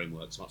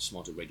frameworks, much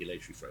smarter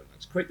regulatory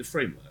frameworks. Create the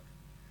framework.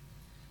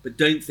 But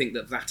don't think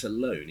that that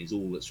alone is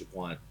all that's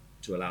required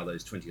to allow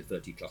those 20 or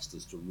 30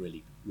 clusters to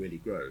really, really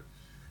grow.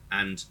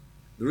 And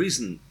the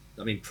reason,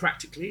 I mean,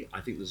 practically,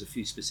 I think there's a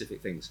few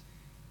specific things.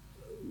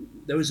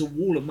 There is a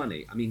wall of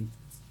money. I mean,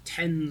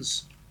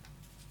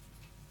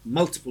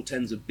 multiple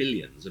tens of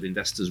billions of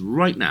investors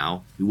right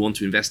now who want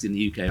to invest in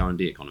the UK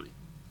R&D economy.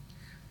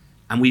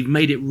 And we've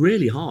made it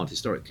really hard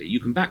historically. You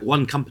can back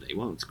one company,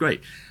 well, it's great.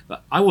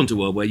 But I want a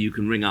world where you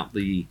can ring up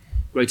the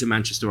Greater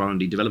Manchester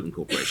R&D Development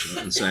Corporation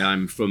and say,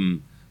 I'm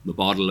from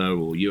Mubadala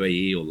or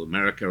UAE or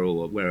America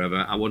or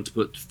wherever. I want to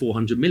put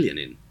 400 million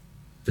in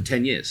for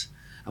 10 years.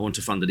 I want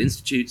to fund an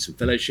institute, some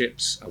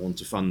fellowships. I want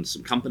to fund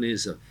some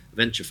companies, a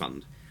venture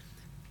fund.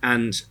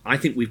 And I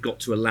think we've got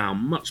to allow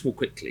much more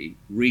quickly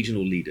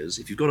regional leaders.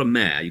 If you've got a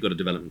mayor, you've got a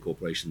development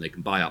corporation, they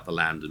can buy up the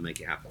land and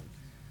make it happen.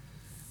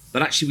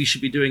 But actually, we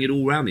should be doing it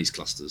all around these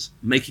clusters,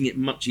 making it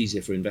much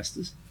easier for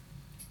investors.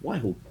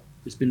 Whitehall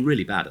has been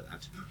really bad at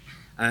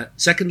that.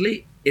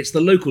 Secondly, it's the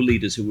local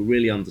leaders who will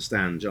really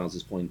understand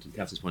Giles's point and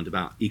Catherine's point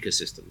about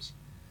ecosystems.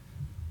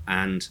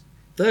 And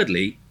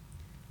thirdly,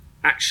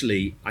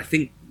 actually, I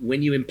think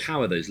when you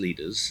empower those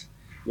leaders,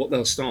 what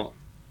they'll start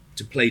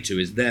to play to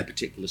is their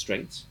particular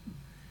strengths.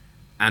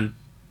 And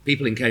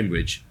people in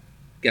Cambridge,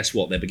 guess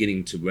what? They're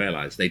beginning to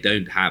realise they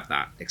don't have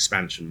that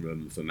expansion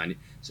room for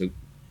So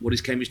what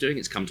is Cambridge doing?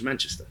 It's come to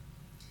Manchester.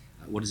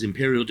 What is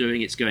Imperial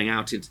doing? It's going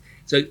out.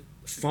 So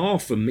far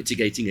from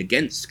mitigating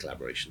against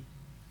collaboration,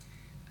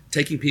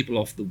 taking people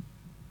off the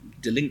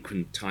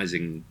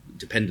delinquentising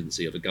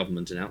dependency of a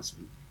government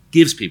announcement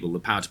gives people the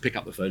power to pick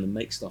up the phone and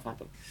make stuff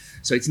happen.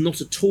 So it's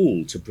not at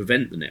all to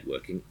prevent the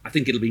networking. I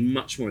think it'll be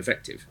much more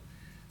effective.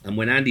 And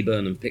when Andy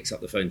Burnham picks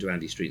up the phone to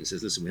Andy Street and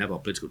says, listen, we have our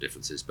political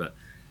differences, but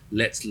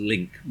let's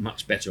link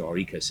much better our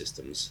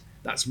ecosystems,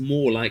 that's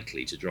more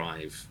likely to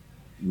drive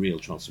real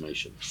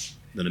transformation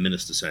than a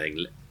minister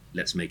saying,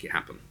 let's make it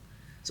happen.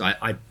 So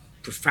I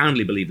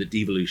profoundly believe that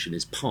devolution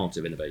is part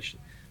of innovation.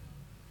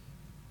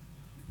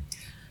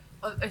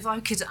 If I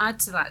could add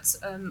to that,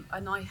 and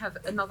I have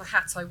another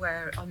hat I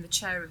wear, I'm the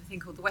chair of a thing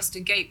called the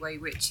Western Gateway,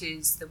 which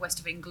is the West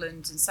of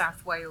England and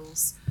South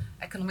Wales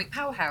economic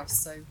powerhouse,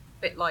 so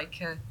a bit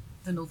like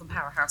the Northern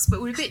Powerhouse, but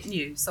we're a bit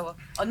new, so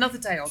another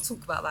day I'll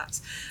talk about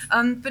that.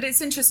 But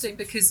it's interesting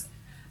because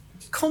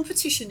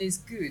competition is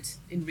good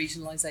in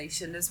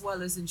regionalisation, as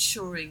well as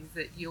ensuring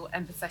that you're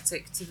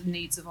empathetic to the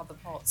needs of other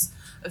parts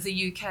of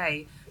the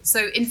UK.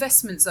 So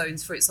investment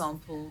zones, for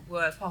example,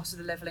 were part of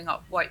the Levelling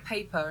Up white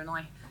paper, and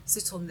I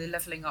sit on the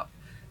Levelling Up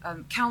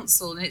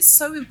Council, and it's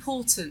so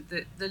important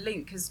that the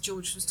link, as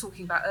George was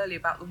talking about earlier,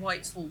 about the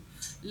Whitehall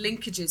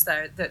linkages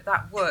there,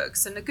 that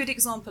works. And a good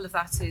example of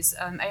that is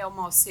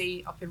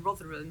ALMRC up in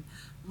Rotherham.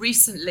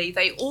 Recently,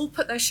 they all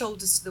put their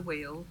shoulders to the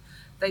wheel.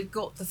 They've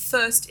got the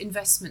first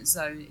investment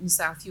zone in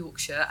South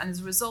Yorkshire, and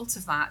as a result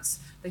of that,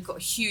 they've got a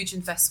huge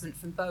investment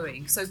from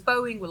Boeing. So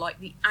Boeing were like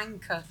the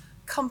anchor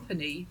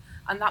company,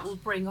 and that will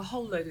bring a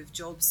whole load of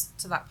jobs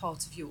to that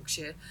part of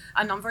Yorkshire.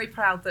 And I'm very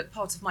proud that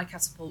part of my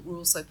Catapult were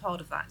also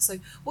part of that. So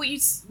what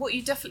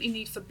you definitely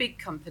need for big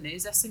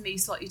companies,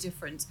 SMEs slightly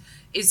different,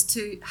 is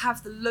to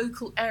have the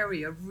local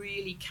area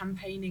really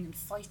campaigning and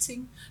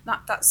fighting.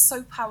 That's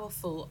so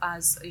powerful,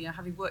 as you know,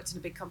 having worked in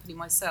a big company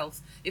myself.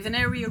 If an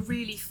area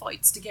really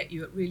fights to get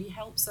you, it really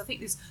helps. I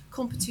think this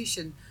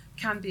competition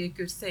can be a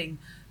good thing.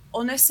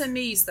 On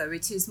SMEs, though,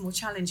 it is more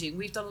challenging.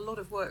 We've done a lot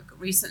of work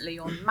recently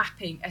on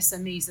mapping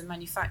SMEs and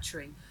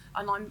manufacturing,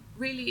 and I'm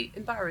really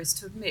embarrassed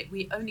to admit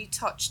we only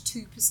touch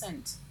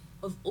 2%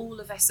 of all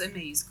of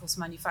SMEs across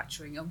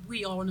manufacturing, and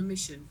we are on a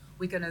mission.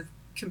 We're going to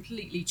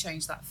completely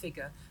change that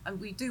figure, and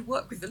we do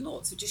work with a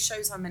lot, so it just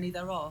shows how many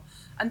there are.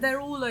 And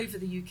they're all over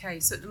the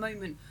UK, so at the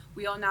moment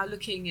we are now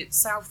looking at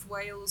South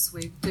Wales,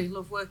 we're doing a lot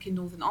of work in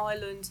Northern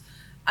Ireland,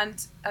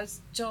 and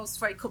as Giles is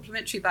very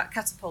complimentary about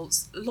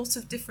catapults, a lot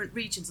of different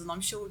regions, and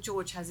I'm sure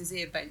George has his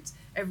ear bent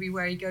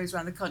everywhere he goes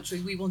around the country.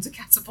 We want a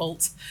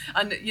catapult,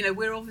 and you know,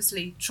 we're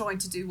obviously trying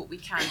to do what we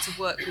can to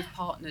work with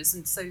partners,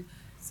 and so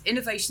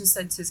innovation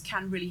centres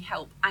can really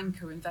help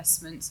anchor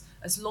investments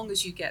as long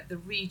as you get the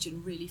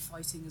region really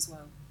fighting as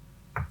well.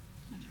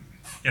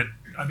 Yeah,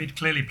 I mean,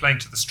 clearly playing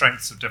to the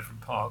strengths of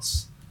different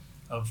parts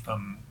of the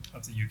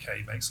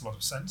UK makes a lot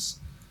of sense,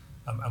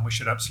 and we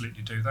should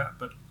absolutely do that,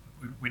 but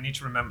we need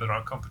to remember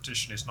our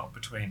competition is not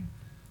between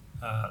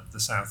the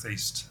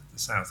southeast, the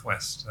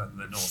southwest, and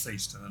the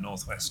northeast and the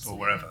northwest, or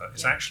wherever.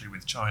 It's actually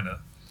with China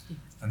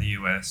and the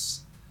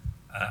US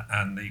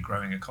and the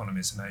growing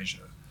economies in Asia.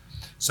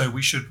 So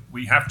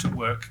we have to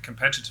work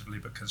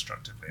competitively but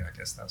constructively. I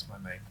guess that's my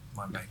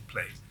main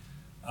plea,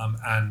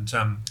 and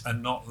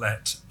not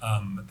let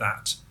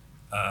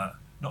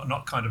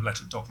not kind of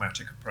let a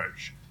dogmatic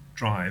approach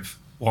drive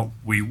what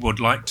we would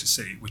like to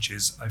see, which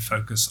is a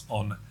focus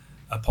on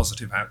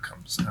positive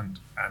outcomes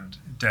and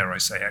dare I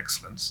say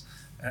excellence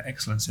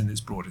in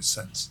its broadest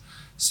sense.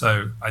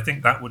 So I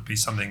think that would be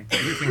something.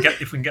 If we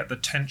can get the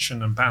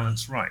tension and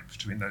balance right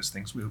between those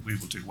things, we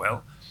will do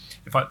well.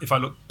 If I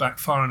look back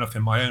far enough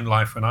in my own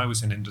life when I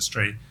was in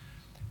industry,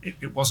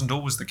 it wasn't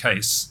always the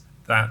case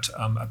that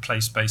a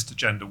place-based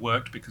agenda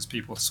worked, because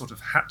people sort of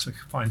had to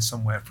find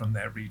somewhere from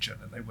their region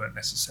and they weren't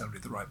necessarily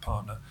the right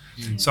partner.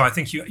 Mm. So I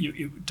think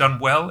you've done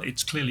well.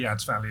 It clearly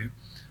adds value.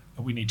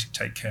 We need to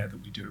take care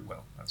that we do it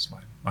well. That's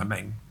my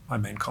main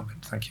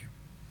comment. Thank you.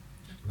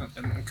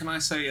 And can I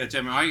say,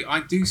 Gemma,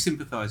 I do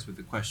sympathise with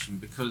the question,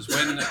 because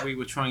when we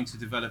were trying to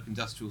develop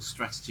industrial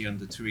strategy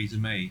under Theresa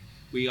May,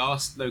 we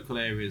asked local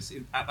areas,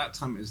 at that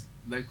time it was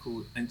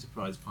local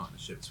enterprise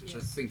partnerships, which I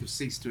think have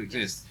ceased to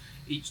exist,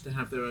 each to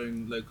have their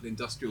own local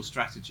industrial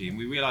strategy. And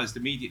we realised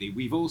immediately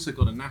we've also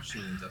got a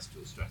national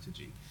industrial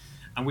strategy.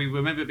 And we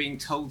remember being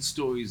told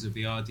stories of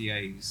the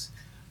RDAs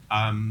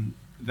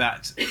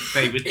that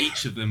they would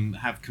each of them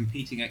have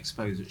competing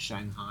expos at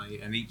Shanghai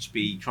and each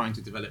be trying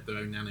to develop their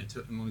own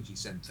nanotechnology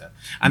centre,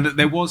 and that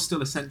there was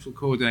still a central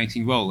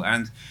coordinating role.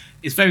 And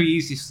it's very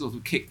easy to sort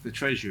of kick the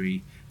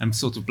Treasury and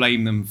sort of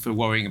blame them for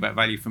worrying about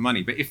value for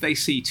money. But if they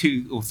see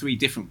 2 or 3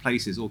 different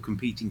places all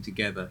competing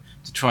together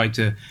to try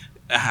to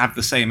have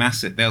the same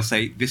asset, they'll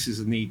say this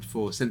is a need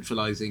for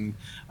centralising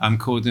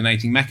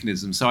coordinating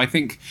mechanisms. So I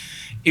think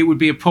it would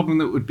be a problem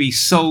that would be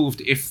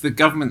solved if the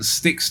government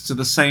sticks to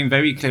the same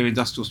very clear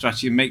industrial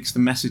strategy and makes the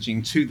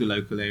messaging to the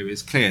local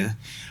areas clear.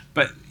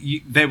 But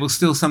there will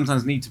still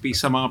sometimes need to be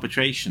some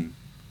arbitration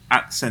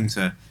at the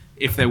centre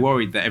if they're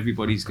worried that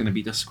everybody's going to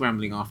be just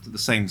scrambling after the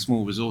same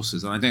small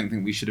resources. And I don't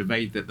think we should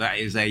evade that that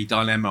is a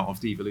dilemma of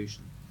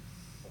devolution.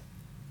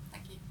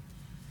 Thank you.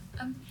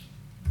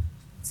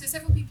 So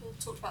several people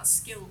talked about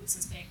skills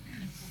as being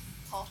an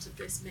important part of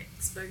this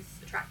mix,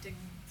 both attracting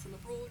from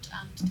abroad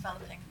and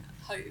developing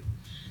at home.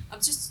 I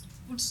just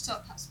wanted to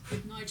start perhaps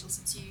with Nigel,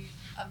 since you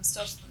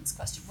started on this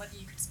question, whether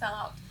you could spell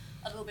out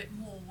a little bit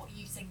more what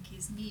you think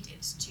is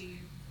needed to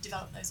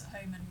develop those at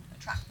home and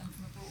attract them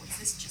from abroad. Is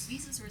this just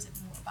visas, or is it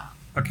more about?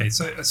 Okay,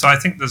 so I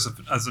think there's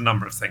a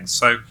number of things.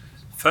 So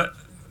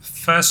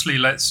firstly,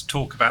 let's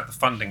talk about the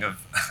funding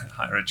of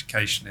higher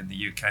education in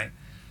the UK.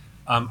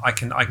 I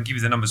can give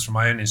you the numbers from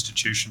my own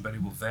institution, but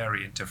it will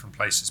vary in different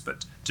places.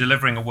 But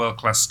delivering a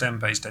world-class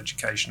STEM-based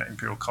education at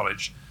Imperial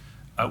College,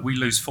 we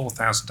lose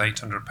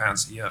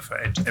 £4,800 a year for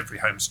every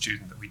home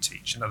student that we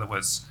teach. In other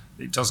words,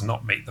 it does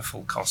not meet the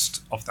full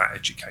cost of that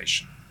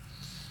education.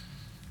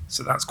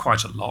 So that's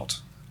quite a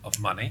lot of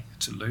money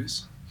to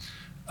lose.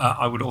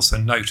 I would also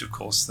note, of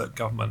course, that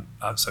government,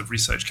 so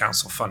Research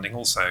Council funding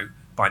also,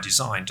 by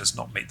design, does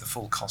not meet the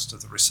full cost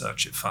of the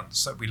research it funds.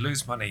 So we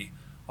lose money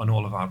on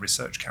all of our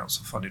Research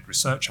Council funded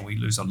research, and we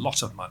lose a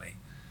lot of money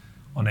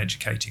on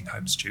educating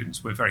home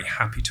students. We're very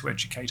happy to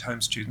educate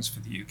home students for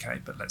the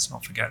UK, but let's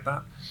not forget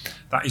that.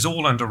 That is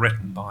all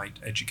underwritten by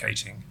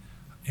educating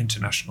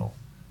international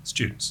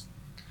students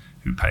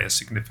who pay a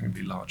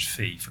significantly large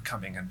fee for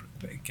coming and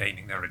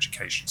gaining their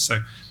education.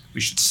 So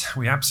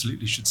we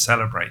absolutely should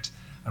celebrate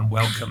and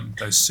welcome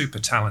those super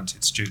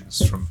talented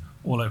students from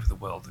all over the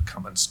world that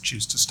come and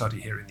choose to study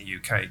here in the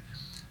UK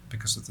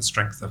because of the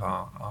strength of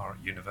our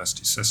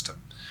university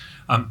system.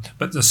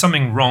 But there's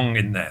something wrong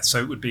in there. So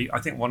it would be, I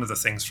think one of the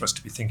things for us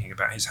to be thinking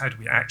about is how do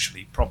we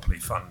actually properly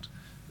fund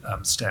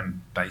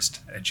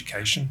STEM-based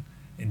education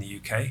in the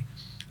UK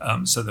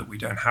so that we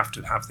don't have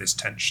to have this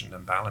tension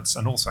and balance,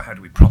 and also how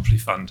do we properly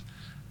fund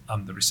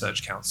the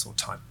Research Council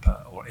type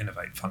or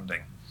Innovate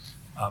funding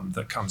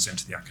that comes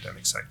into the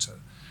academic sector.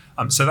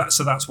 So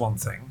that's one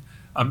thing.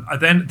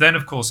 Then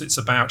of course it's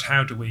about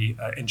how do we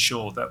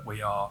ensure that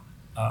we are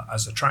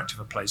as attractive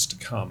a place to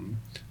come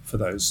for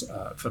those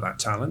for that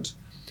talent,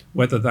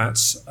 whether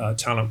that's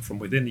talent from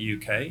within the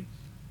UK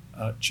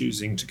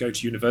choosing to go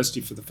to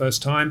university for the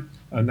first time,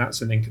 and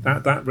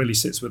that really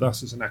sits with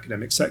us as an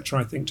academic sector,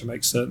 I think, to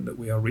make certain that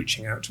we are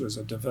reaching out to as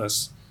a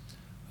diverse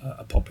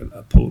a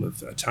pool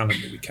of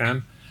talent that we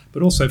can,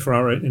 but also for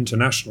our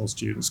international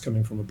students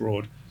coming from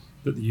abroad,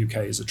 that the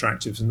UK is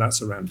attractive, and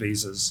that's around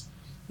visas,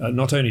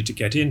 not only to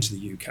get into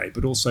the UK,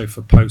 but also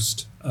for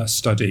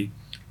post-study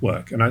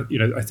work. And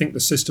I think the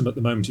system at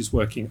the moment is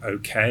working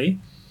okay.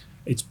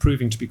 It's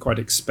proving to be quite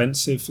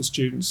expensive for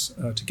students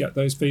to get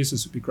those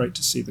visas. It'd be great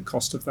to see the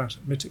cost of that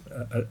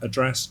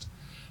addressed.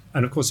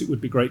 And of course, it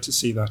would be great to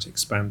see that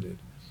expanded,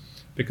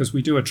 because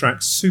we do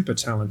attract super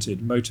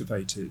talented,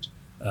 motivated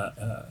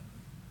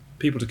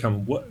people to come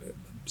and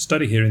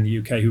study here in the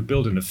UK who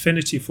build an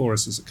affinity for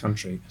us as a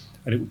country.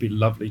 And it would be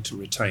lovely to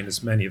retain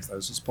as many of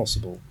those as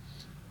possible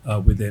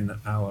within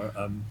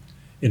our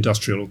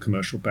industrial or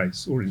commercial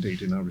base, or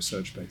indeed in our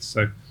research base.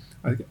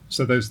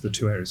 So those are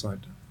the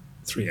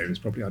three areas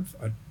probably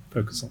I'd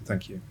focus on.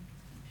 Thank you.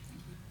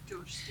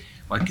 George.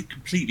 Well, I could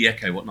completely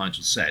echo what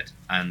Nigel said,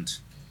 and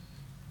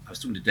I was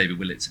talking to David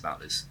Wilkes about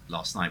this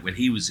last night. When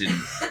he was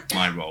in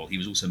my role, he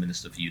was also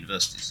Minister for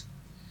Universities.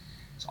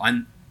 So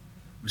I'm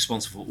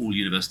responsible for all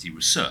university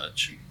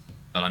research,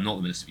 but I'm not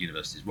the Minister for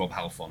Universities. Rob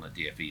Halfon at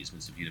DFE is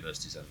Minister for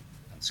Universities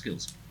and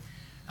Skills.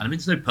 And I mean,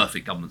 there's no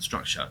perfect government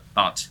structure,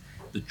 but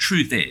the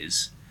truth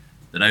is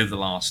that over the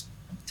last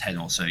 10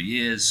 or so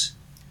years,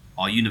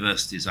 our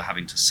universities are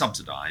having to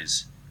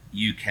subsidise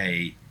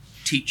UK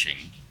teaching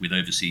with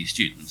overseas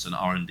students, and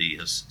R&D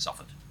has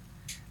suffered.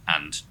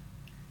 And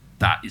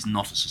that is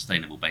not a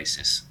sustainable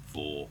basis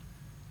for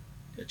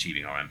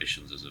achieving our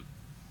ambitions as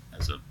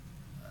a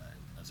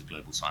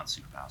global science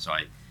superpower. So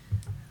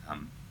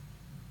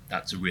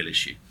that's a real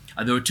issue.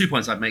 And there are 2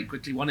 points I'd make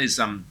quickly. One is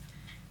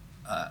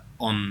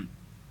on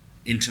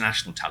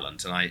international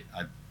talent, and I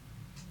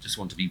just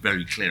want to be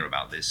very clear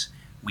about this.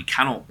 We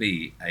cannot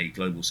be a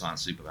global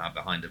science superpower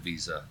behind a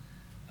visa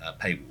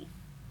paywall.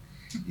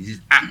 It is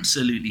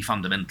absolutely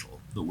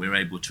fundamental that we're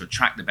able to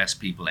attract the best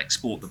people,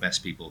 export the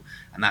best people,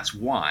 and that's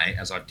why,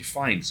 as I've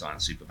defined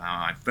science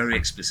superpower, I've very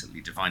explicitly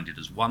defined it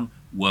as one,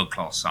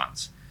 world-class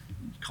science.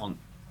 You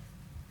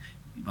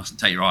mustn't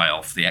take your eye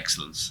off the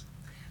excellence.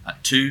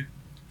 2,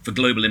 for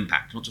global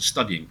impact, not just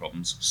studying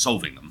problems,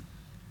 solving them.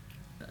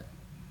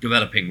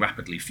 developing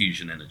rapidly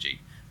fusion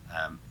energy,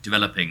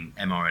 developing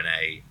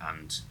mRNA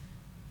and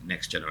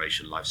next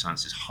generation life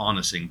sciences,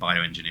 harnessing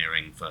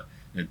bioengineering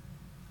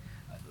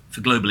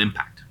for global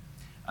impact.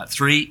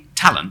 3,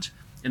 talent.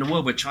 In a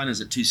world where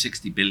China's at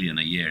 260 billion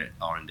a year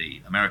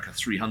R&D, America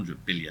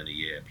 300 billion a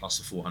year plus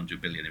the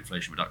 400 billion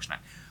Inflation Reduction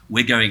Act,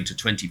 we're going to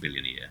 20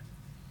 billion a year.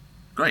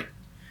 Great.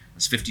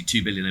 That's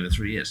 52 billion over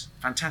 3 years.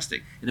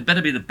 Fantastic. It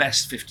better be the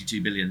best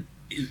 52 billion,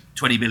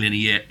 20 billion a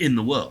year in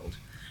the world.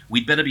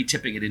 We'd better be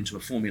tipping it into a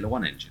Formula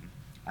One engine.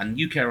 And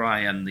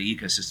UKRI and the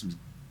ecosystem's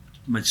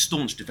most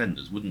staunch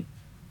defenders wouldn't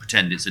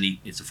pretend it's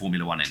a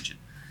Formula One engine.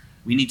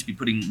 We need to be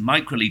putting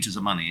microlitres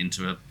of money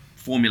into a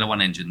Formula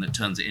One engine that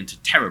turns it into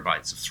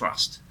terabytes of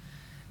thrust.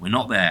 We're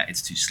not there.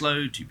 It's too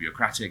slow, too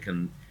bureaucratic.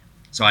 And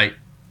so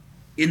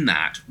in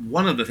that,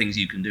 one of the things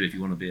you can do if you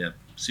want to be a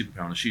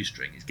superpower on a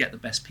shoestring is get the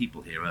best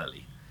people here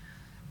early.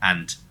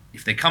 And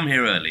if they come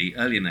here early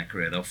in their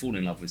career, they'll fall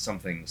in love with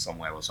something,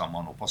 somewhere, or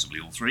someone, or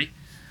possibly all three.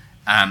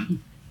 And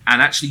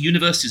actually,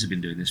 universities have been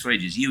doing this for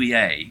ages.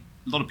 UEA,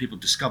 a lot of people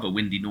discover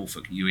windy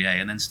Norfolk at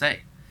UEA and then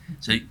stay.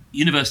 So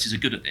universities are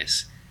good at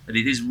this, but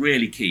it is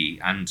really key.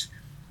 And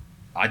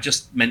I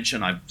just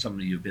mentioned, some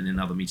of you have been in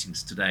other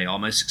meetings today, our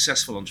most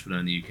successful entrepreneur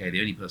in the UK,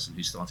 the only person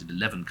who started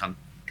 11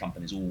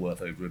 companies all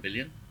worth over £1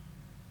 billion,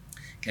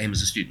 came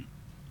as a student.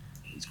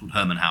 He's called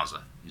Hermann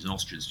Hauser. He's an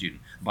Austrian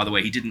student. And by the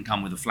way, he didn't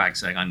come with a flag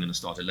saying, I'm going to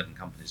start 11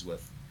 companies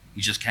worth.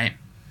 He just came.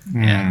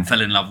 And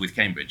fell in love with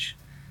Cambridge.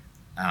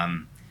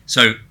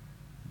 So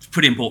it's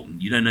pretty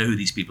important. You don't know who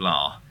these people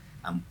are.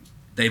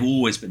 They've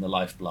always been the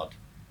lifeblood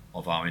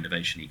of our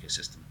innovation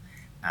ecosystem.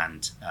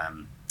 And,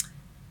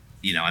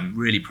 I'm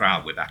really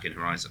proud we're back in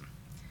Horizon.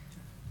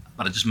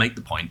 But I just make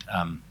the point,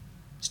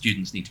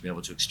 students need to be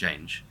able to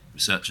exchange.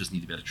 Researchers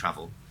need to be able to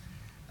travel.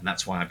 And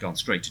that's why I've gone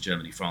straight to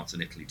Germany, France,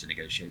 and Italy to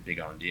negotiate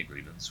big R&D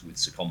agreements with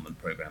secondment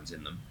programs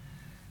in them.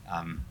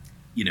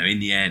 In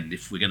the end,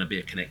 if we're going to be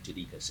a connected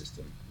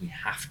ecosystem, we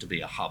have to be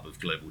a hub of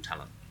global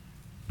talent.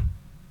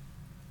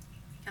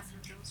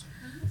 Catherine,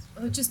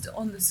 just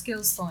on the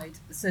skills side,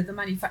 so the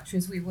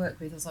manufacturers we work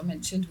with, as I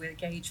mentioned, we're a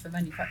gauge for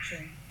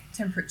manufacturing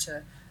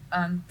temperature.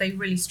 They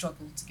really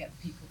struggle to get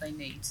the people they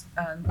need.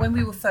 When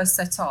we were first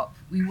set up,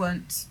 we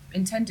weren't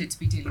intended to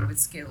be dealing with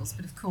skills,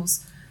 but of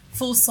course,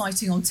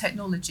 foresighting on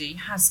technology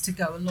has to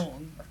go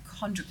along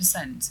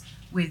 100%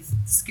 with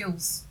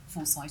skills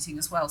foresighting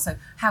as well. So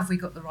have we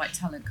got the right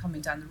talent coming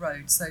down the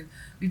road? So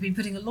we've been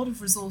putting a lot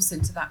of resource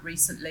into that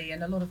recently,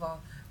 and a lot of our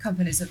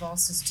companies have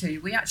asked us to.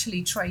 We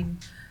actually train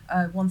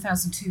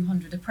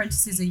 1,200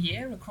 apprentices a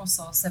year across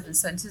our 7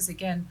 centres.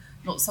 Again,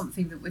 not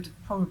something that would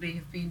probably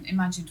have been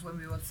imagined when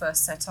we were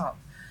first set up.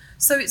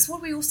 So it's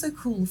what we also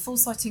call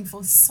foresighting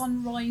for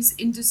sunrise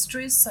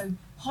industries. So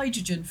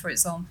hydrogen, for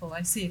example.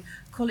 I see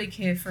a colleague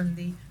here from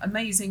the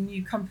amazing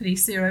new company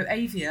Zero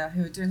Avia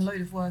who are doing a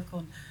load of work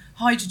on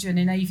hydrogen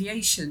in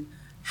aviation.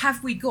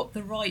 Have we got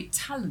the right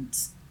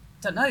talent?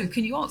 Don't know.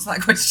 Can you answer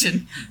that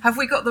question? Have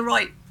we got the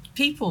right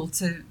people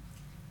to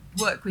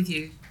work with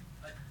you?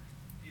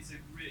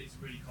 It's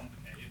really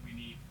complicated. We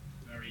need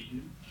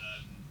very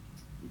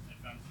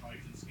advanced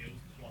hydrogen skills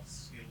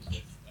plus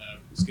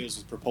skills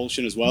with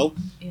propulsion as well.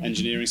 Yeah.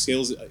 Engineering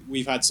skills.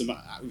 We've actually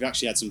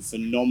had some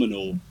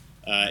phenomenal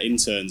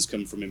interns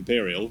come from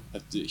Imperial,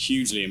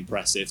 hugely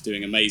impressive,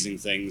 doing amazing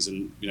things,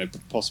 and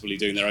possibly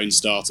doing their own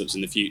startups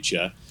in the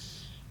future.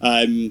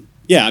 I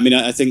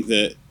think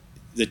that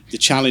the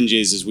challenge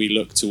is, as we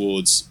look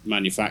towards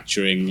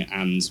manufacturing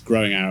and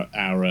growing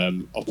our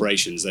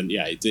operations, then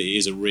it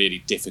is a really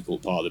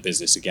difficult part of the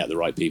business to get the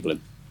right people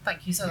in.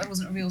 Thank you. So that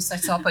wasn't a real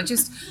setup. I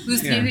just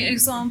was giving an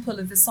example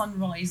of the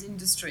sunrise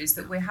industries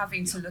that we're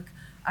having to look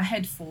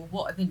ahead for.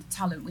 What are the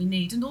talent we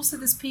need? And also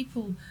there's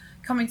people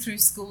coming through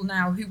school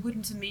now who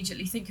wouldn't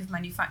immediately think of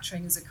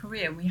manufacturing as a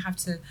career. And we have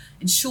to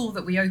ensure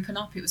that we open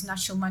up. It was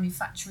National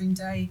Manufacturing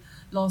Day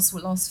last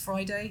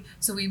Friday.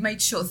 So we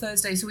made sure,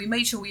 Thursday, so we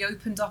made sure we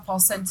opened up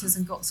our centres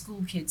and got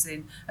school kids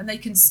in. And they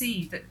can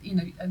see that,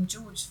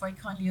 George very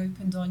kindly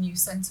opened our new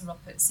centre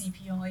up at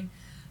CPI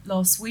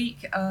last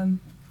week,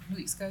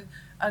 weeks ago.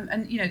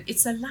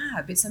 It's a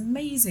lab. It's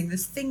amazing.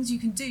 There's things you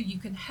can do. You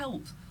can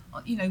help,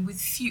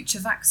 with future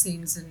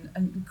vaccines and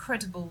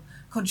incredible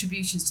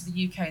contributions to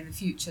the UK in the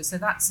future. So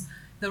that's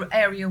the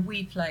area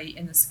we play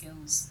in the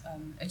skills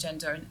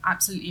agenda, and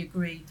absolutely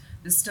agree.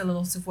 There's still a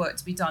lot of work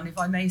to be done. If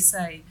I may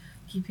say,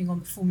 keeping on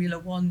the Formula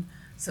One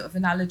sort of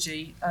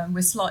analogy,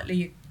 we're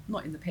slightly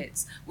not in the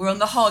pits. We're on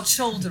the hard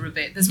shoulder a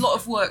bit. There's a lot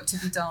of work to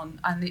be done,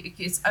 and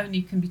it's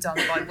only can be done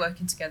by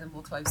working together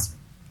more closely.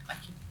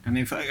 Thank you. And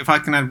if I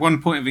can add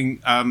one point of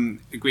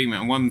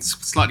agreement and one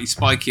slightly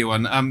spikier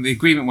one, the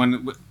agreement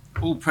one,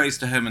 all praise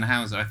to Hermann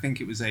Hauser. I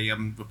think it was a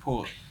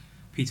report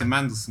Peter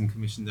Mandelson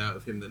commissioned out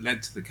of him that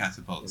led to the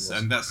catapults,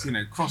 and that's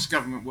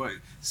cross-government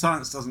work.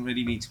 Science doesn't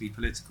really need to be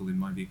political, in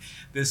my view.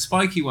 The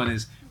spiky one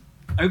is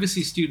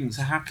overseas students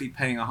are happily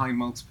paying a high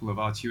multiple of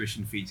our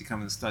tuition fee to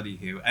come and study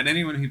here, and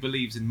anyone who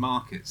believes in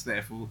markets,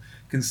 therefore,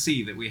 can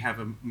see that we have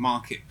a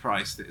market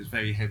price that is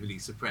very heavily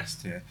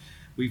suppressed here.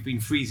 We've been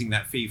freezing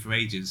that fee for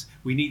ages.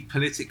 We need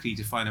politically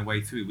to find a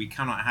way through. We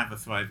cannot have a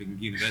thriving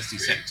university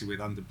sector with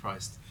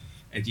underpriced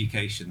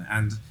education,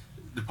 and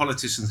the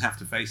politicians have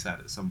to face that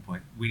at some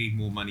point. We need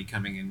more money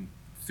coming in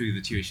through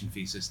the tuition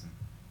fee system.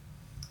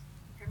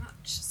 Thank you very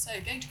much. So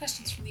going to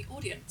questions from the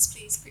audience,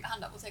 please put your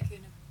hand up. We'll take you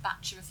in a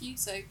batch of a few.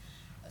 So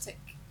I'll take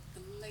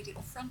the lady at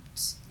the front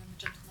and then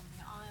the gentleman on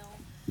the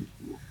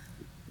aisle.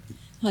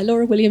 Hi,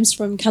 Laura Williams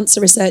from Cancer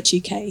Research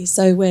UK.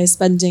 So we're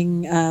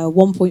spending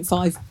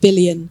 £1.5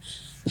 billion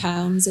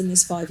in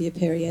this 5-year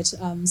period.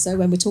 So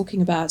when we're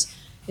talking about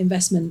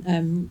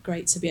investment,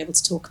 great to be able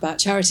to talk about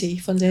charity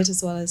funded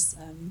as well as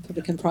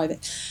public and private,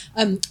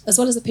 as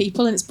well as the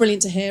people. And it's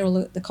brilliant to hear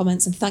all the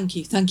comments, and thank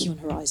you on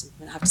Horizon.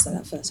 I have to say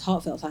that first,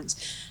 heartfelt thanks.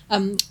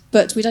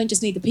 But we don't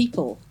just need the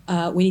people,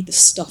 we need the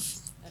stuff,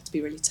 to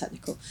be really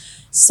technical.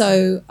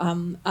 So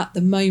at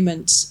the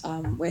moment,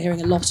 we're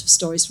hearing a lot of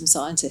stories from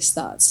scientists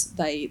that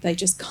they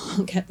just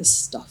can't get the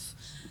stuff.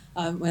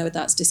 Whether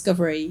that's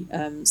discovery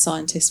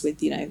scientists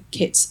with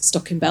kits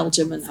stuck in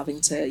Belgium and having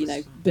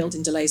to build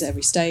in delays at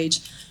every stage,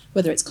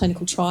 whether it's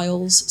clinical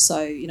trials.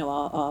 So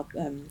our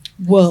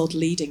world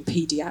leading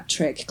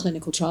paediatric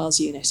clinical trials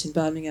unit in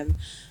Birmingham,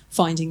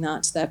 finding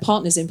that their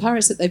partners in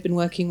Paris that they've been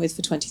working with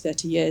for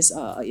 20-30 years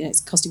it's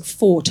costing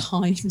 4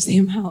 times the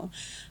amount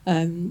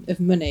of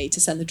money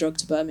to send the drug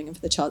to Birmingham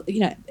for the child.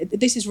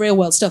 This is real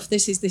world stuff.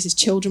 This is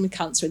children with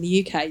cancer in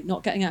the UK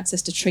not getting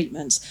access to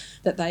treatments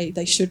that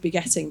they should be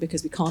getting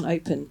because we can't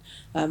open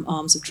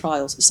arms of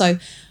trials. So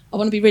I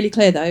want to be really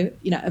clear though,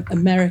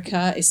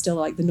 America is still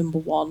like the number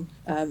one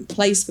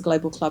place for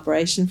global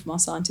collaboration from our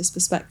scientists'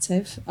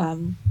 perspective,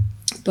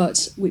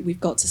 but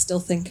we've got to still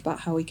think about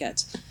how we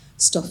get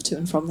stuff to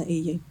and from the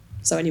EU.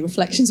 So any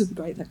reflections would be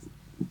great though.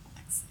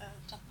 Thanks.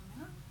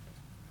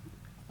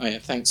 Oh yeah,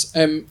 thanks.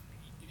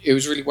 It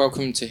was really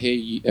welcome to hear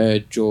you,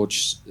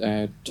 George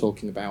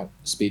talking about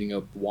speeding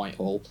up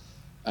Whitehall.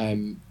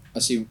 I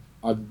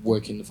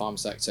work in the farm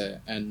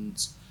sector,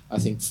 and I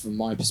think from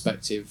my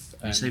perspective...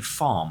 you say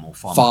farm or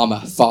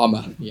farmer?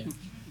 Farmer, yeah.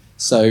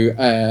 So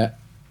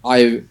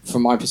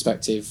from my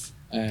perspective,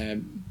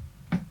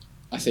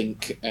 I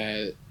think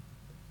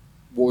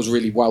what was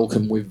really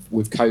welcome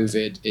with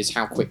COVID is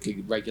how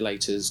quickly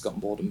regulators got on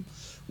board and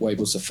were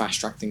able to fast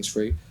track things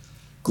through.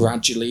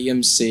 Gradually,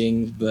 I'm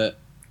seeing that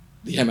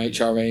the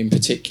MHRA in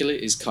particular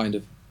is kind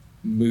of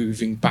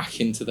moving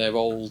back into their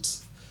old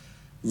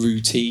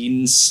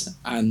routines,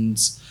 and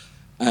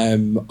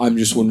I'm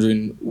just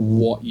wondering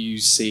what you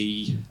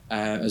see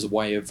as a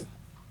way of,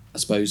 I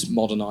suppose,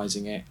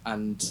 modernising it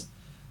and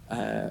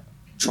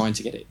trying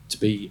to get it to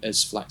be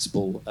as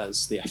flexible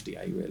as the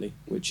FDA, really,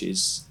 which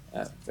is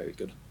very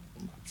good.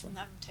 And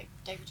then take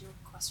David your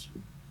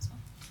question as well.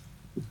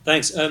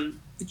 Thanks.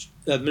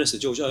 Minister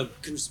George,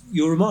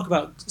 your remark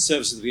about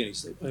service at the beginning,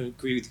 so I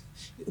agree with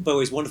you. By the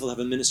way, it's wonderful to have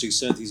a minister who's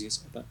so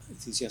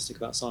enthusiastic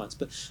about science.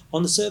 But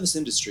on the service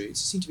industry, it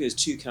seems to be there's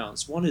 2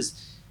 counts. One is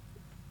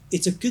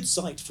it's a good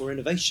site for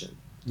innovation.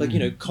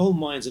 Like, coal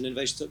mines and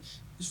innovation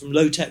from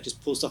low tech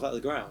just pull stuff out of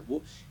the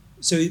ground.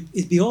 So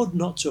it'd be odd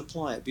not to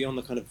apply it beyond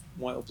the kind of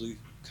white or blue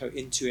coat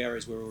into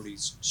areas where we're already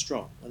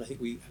strong. And I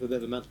think we have a bit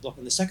of a mental block.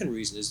 And the second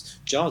reason is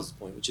Giles'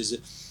 point, which is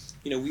that,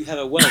 we have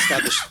a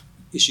well-established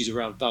issues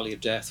around valley of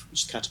death,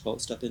 which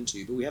Catapult step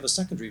into, but we have a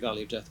secondary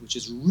valley of death, which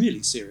is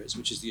really serious,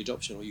 which is the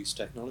adoption or use of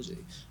technology.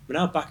 But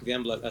our back of the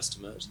envelope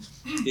estimate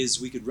is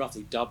we could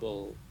roughly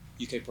double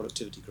UK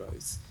productivity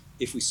growth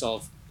if we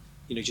solve,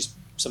 just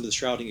some of the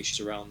shrouding issues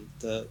around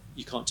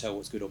you can't tell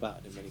what's good or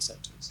bad in many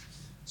sectors.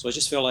 So I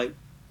just feel like,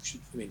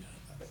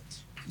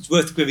 it's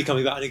worth maybe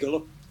coming back, and you've got a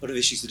lot of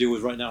issues to deal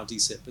with right now in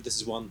DSIP, but this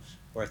is one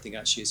where I think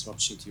actually it's an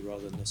opportunity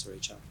rather than necessarily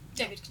a challenge.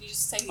 David, can you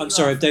just say who I'm you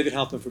sorry, are? I'm David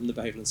Halpern from the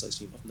Behavioural Insights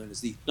team, often known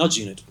as the Nudge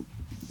Unit.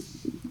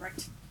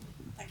 Great.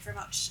 Thank you very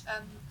much.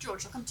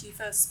 George, I'll come to you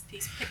first,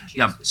 please. Pick and choose.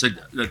 Yeah, so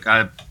look, I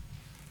have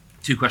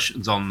 2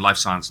 questions on life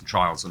science and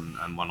trials and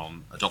one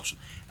on adoption.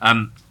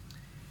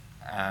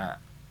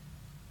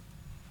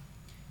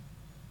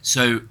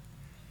 So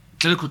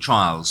clinical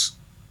trials,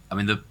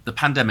 the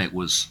pandemic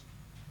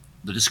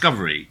the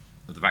discovery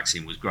of the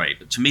vaccine was great,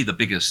 but to me the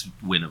biggest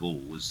win of all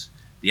was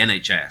the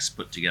NHS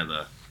put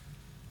together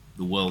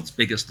the world's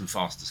biggest and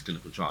fastest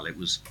clinical trial. It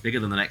was bigger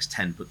than the next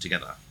 10 put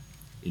together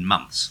in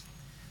months.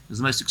 It was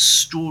the most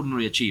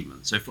extraordinary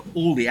achievement. So for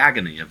all the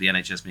agony of the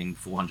NHS being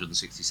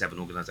 467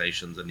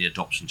 organisations and the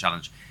adoption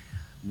challenge,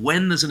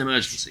 when there's an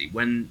emergency,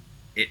 when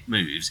it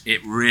moves,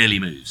 it really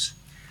moves.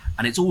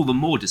 And it's all the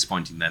more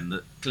disappointing then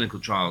that clinical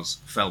trials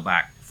fell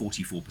back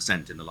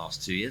 44% in the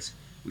last 2 years,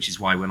 which is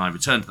why when I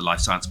returned to the life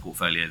science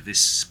portfolio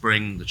this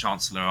spring, the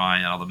Chancellor, I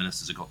and other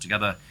ministers have got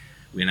together,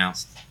 we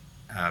announced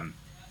a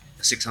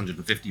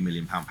 £650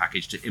 million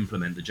package to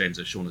implement the James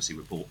O'Shaughnessy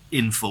report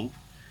in full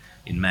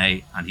in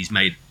May, and he's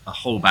made a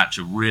whole batch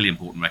of really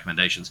important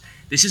recommendations.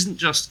 This isn't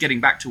just getting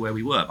back to where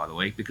we were, by the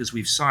way, because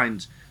we've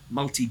signed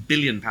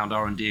multi-billion-pound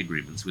R&D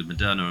agreements with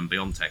Moderna and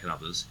BioNTech and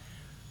others,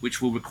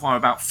 which will require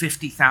about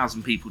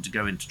 50,000 people to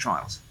go into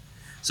trials.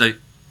 So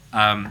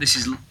this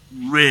is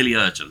really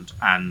urgent,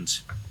 and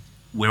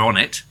we're on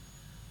it.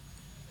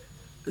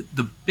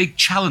 the big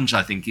challenge,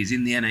 I think, is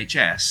in the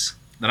NHS,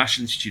 the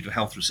National Institute for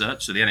Health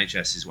Research. So the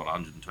NHS is,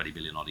 120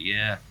 billion odd a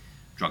year,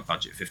 drug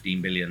budget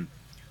 15 billion.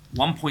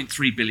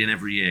 1.3 billion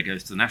every year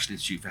goes to the National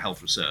Institute for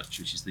Health Research,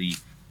 which is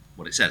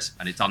what it says,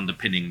 and it's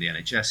underpinning the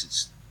NHS,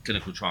 it's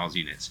clinical trials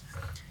units.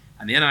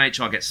 And the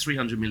NIHR gets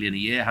 300 million a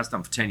year, has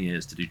done for 10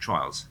 years to do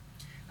trials.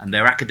 And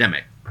they're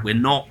academic. We're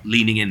not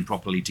leaning in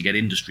properly to get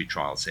industry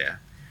trials here.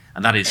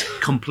 And that is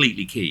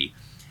completely key.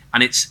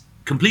 And it's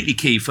completely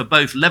key for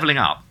both levelling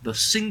up. The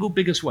single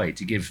biggest way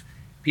to give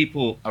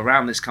people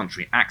around this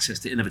country access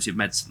to innovative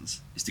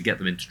medicines is to get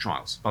them into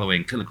trials. By the way,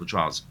 in clinical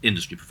trials,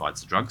 industry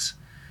provides the drugs.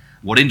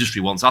 What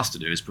industry wants us to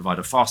do is provide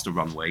a faster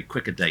runway,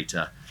 quicker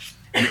data.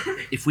 And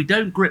if we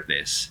don't grip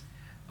this,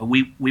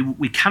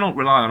 we cannot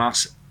rely on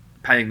us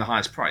paying the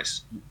highest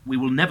price. We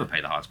will never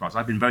pay the highest price.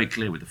 I've been very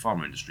clear with the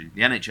pharma industry.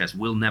 The NHS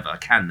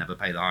can never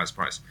pay the highest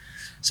price.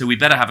 So we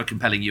better have a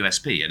compelling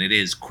USP, and it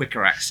is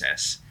quicker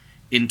access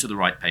into the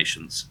right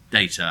patients,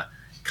 data.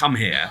 Come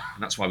here,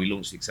 and that's why we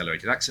launched the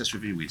Accelerated Access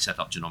Review. We set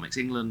up Genomics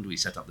England, we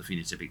set up the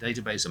Phenotypic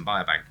Database and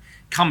Biobank.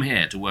 Come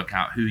here to work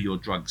out who your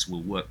drugs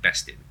will work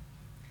best in.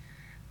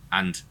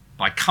 And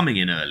by coming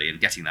in early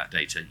and getting that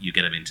data, you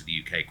get them into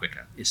the UK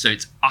quicker. So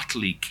it's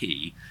utterly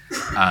key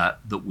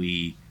that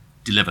we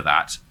deliver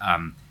that.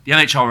 The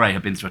NHRA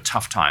have been through a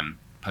tough time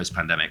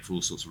post-pandemic for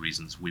all sorts of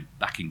reasons. We're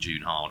backing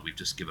June hard. We've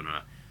just given her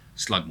a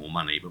slug more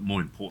money, but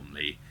more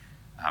importantly,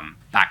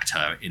 backed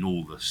her in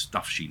all the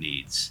stuff she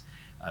needs.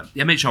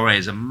 The MHRA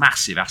is a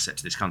massive asset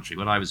to this country.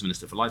 When I was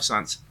Minister for Life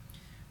Science,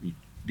 the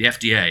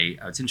FDA,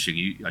 it's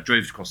interesting, I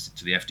drove across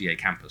to the FDA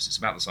campus. It's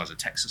about the size of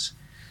Texas.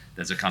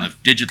 There's a kind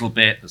of digital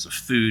bit, there's a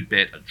food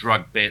bit, a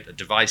drug bit, a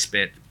device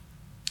bit.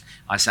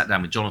 I sat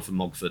down with Jonathan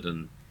Mogford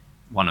and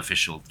one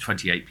official,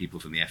 28 people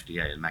from the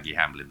FDA, and Maggie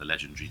Hamblin, the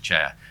legendary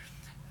chair.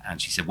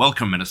 And she said,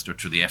 "Welcome, Minister,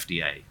 to the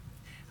FDA."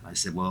 And I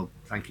said, "Well,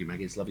 thank you,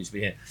 Maggie, it's lovely to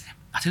be here."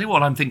 I tell you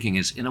what I'm thinking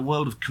is, in a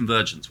world of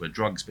convergence where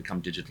drugs become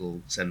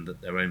digital, send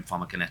their own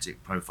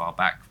pharmacokinetic profile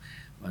back,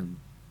 and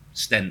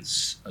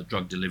stents are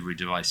drug delivery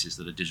devices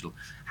that are digital,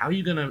 how are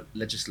you going to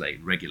legislate,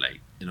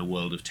 regulate in a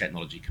world of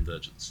technology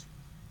convergence?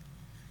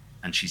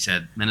 And she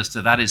said, "Minister,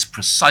 that is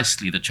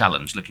precisely the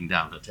challenge," looking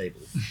down her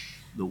table,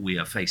 "that we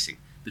are facing."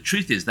 The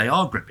truth is they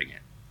are gripping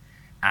it.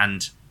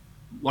 And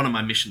one of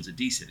my missions at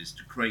DCIT is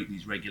to create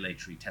these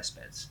regulatory test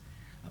beds,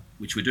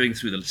 which we're doing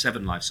through the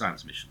 7 life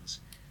science missions,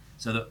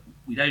 so that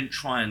we don't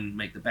try and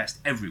make the best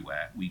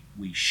everywhere.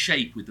 We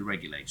shape with the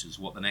regulators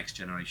what the next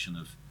generation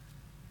of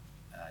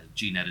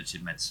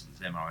gene-edited medicines,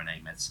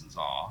 mRNA medicines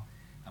are,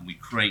 and we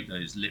create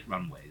those lit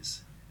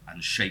runways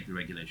and shape the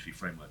regulatory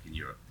framework in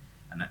Europe.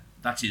 And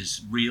that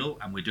is real,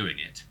 and we're doing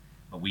it.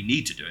 But we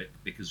need to do it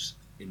because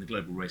in the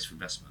global race for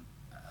investment,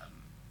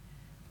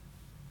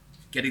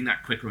 getting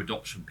that quicker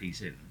adoption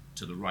piece in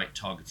to the right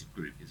targeted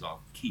group is our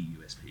key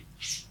USP.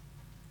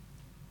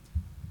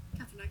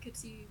 Catherine, I could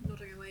see you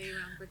nodding away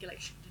around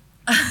regulation.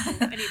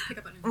 Any pick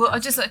up on anything? Well,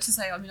 I'd just like to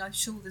say, I mean, I'm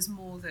sure there's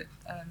more that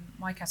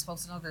my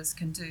Catapult and others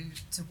can do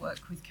to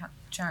work with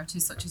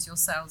charities such as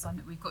yourselves. I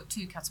mean, we've got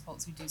 2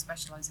 Catapults who do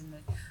specialise in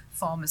the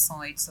pharma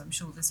side, so I'm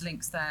sure there's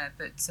links there,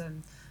 but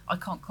I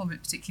can't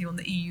comment particularly on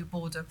the EU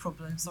border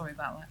problem. Sorry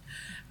about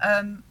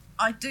that.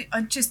 I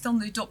just on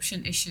the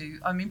adoption issue,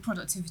 I mean,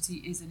 productivity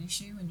is an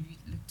issue, and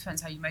it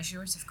depends how you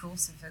measure it, of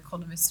course. If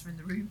economists are in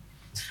the room,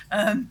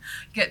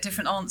 get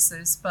different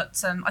answers.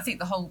 But I think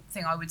the whole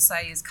thing I would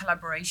say is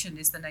collaboration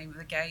is the name of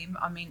the game.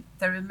 I mean,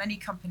 there are many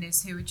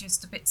companies who are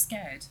just a bit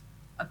scared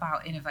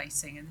about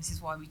innovating, and this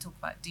is why we talk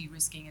about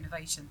de-risking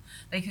innovation.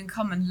 They can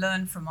come and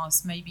learn from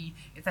us. Maybe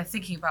if they're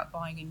thinking about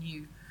buying a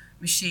new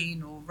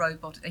machine or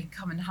robot, they can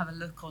come and have a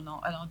look on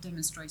our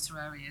demonstrator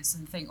areas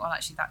and think, well,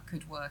 actually that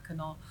could work,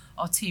 and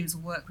our teams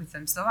will work with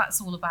them. So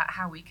that's all about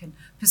how we can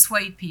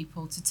persuade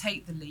people to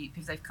take the leap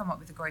if they've come up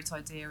with a great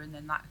idea, and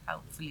then that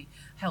hopefully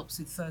helps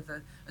with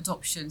further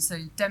adoption.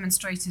 So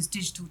demonstrators,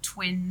 digital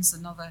twins,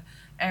 another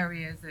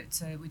area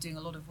that we're doing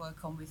a lot of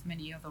work on with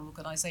many other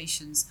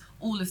organisations.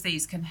 All of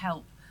these can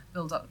help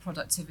build up the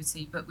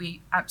productivity, but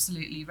we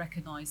absolutely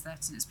recognise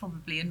that, and it's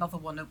probably another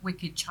one, a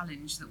wicked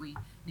challenge that we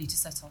need to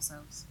set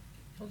ourselves.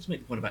 I'll just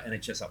make the point about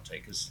NHS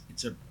uptake, because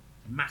it's a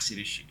massive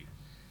issue,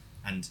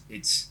 and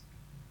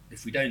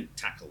if we don't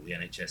tackle the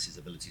NHS's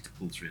ability to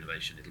pull through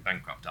innovation, it'll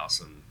bankrupt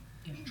us and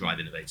drive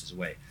innovators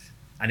away.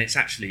 And it's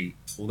actually,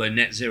 although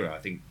net zero, I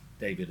think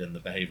David and the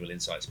behavioural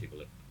insights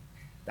people,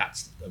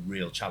 that's a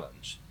real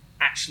challenge.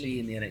 Actually,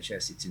 in the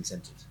NHS, it's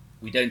incentives.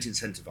 We don't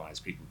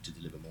incentivise people to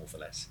deliver more for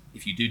less.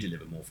 If you do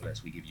deliver more for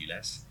less, we give you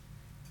less.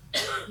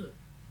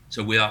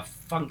 So we are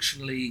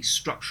functionally,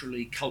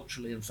 structurally,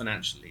 culturally, and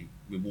financially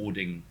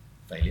rewarding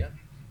failure.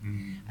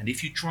 And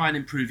if you try and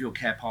improve your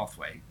care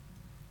pathway,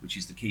 which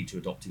is the key to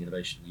adopting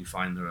innovation, you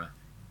find there are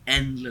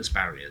endless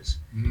barriers.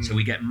 So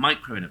we get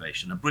micro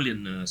innovation. A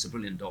brilliant nurse, a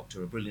brilliant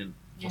doctor, a brilliant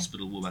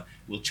hospital woman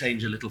will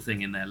change a little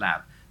thing in their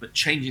lab, but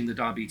changing the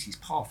diabetes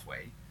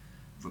pathway,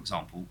 for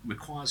example,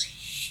 requires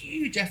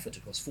huge effort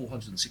across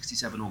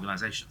 467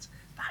 organisations.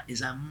 That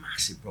is a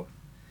massive problem,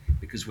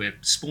 because we're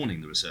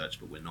spawning the research,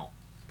 but we're not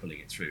pulling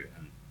it through,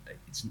 and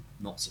it's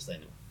not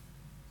sustainable.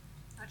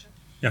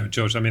 Yeah,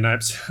 George, I mean, I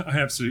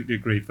absolutely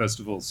agree, first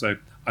of all. So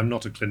I'm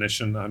not a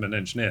clinician, I'm an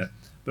engineer,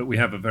 but we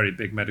have a very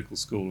big medical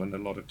school and a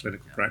lot of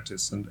clinical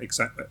practice, and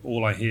exactly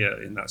all I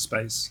hear in that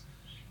space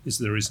is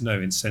there is no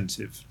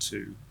incentive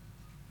to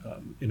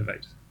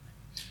innovate.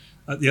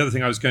 The other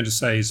thing I was going to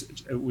say is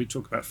we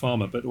talk about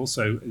pharma, but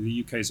also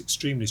the UK is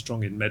extremely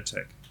strong in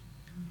medtech.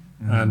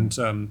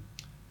 And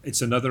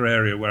it's another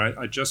area where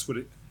I just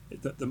would,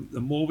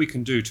 the more we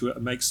can do to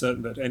make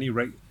certain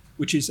that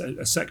which is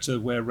a sector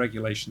where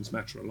regulations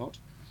matter a lot,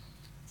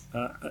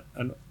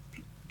 and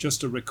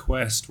just a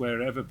request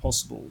wherever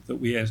possible that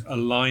we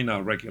align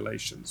our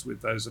regulations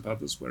with those of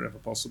others wherever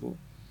possible.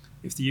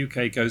 If the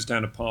UK goes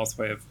down a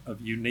pathway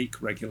of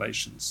unique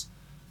regulations,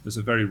 there's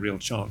a very real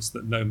chance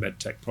that no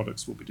medtech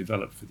products will be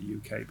developed for the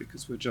UK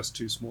because we're just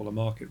too small a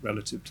market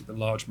relative to the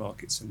large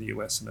markets in the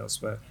US and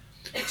elsewhere.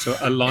 So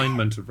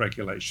alignment of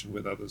regulation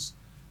with others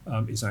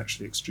is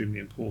actually extremely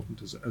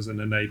important as an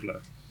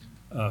enabler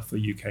for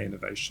UK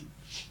innovation,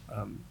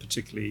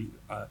 particularly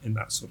in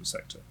that sort of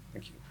sector.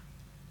 Thank you.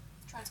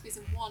 Try and squeeze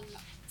in one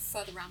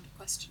further round of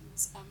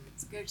questions.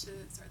 Let's go to the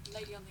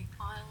lady on the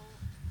aisle,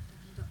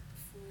 and up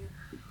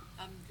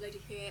before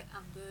lady here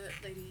and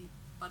the lady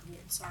by the wall.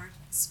 Sorry.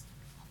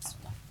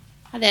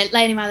 Hi there,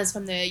 Lainey Mathers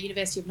from the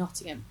University of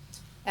Nottingham.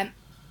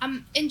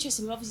 I'm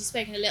interested, we've obviously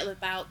spoken a little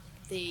about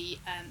the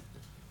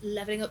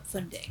levelling up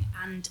funding,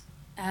 and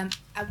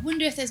I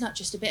wonder if there's not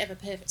just a bit of a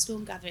perfect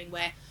storm gathering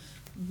where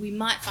we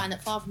might find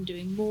that far from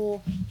doing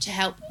more to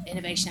help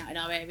innovation out in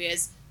our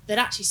areas, that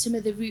actually some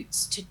of the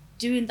routes to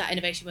doing that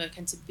innovation work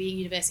and to being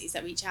universities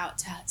that reach out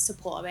to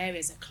support our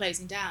areas are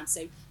closing down.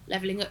 So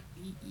levelling up,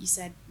 you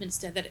said,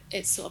 Minister, that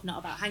it's sort of not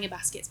about hanging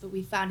baskets, but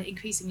we found it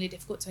increasingly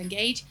difficult to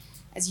engage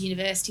as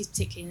universities,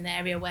 particularly in an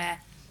area where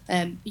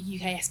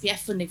UK SPF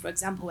funding, for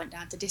example, went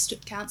down to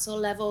district council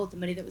level. The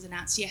money that was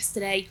announced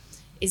yesterday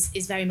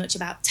is very much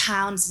about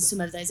towns, and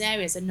some of those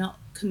areas are not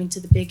coming to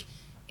the big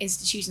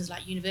institutions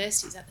like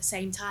universities at the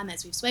same time.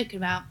 As we've spoken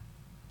about,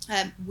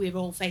 we're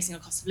all facing a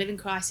cost of living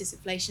crisis,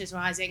 inflation is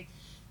rising,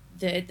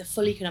 the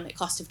full economic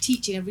cost of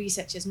teaching and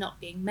research is not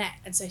being met.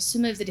 And so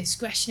some of the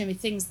discretionary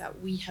things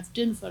that we have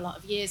done for a lot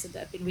of years and that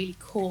have been really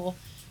core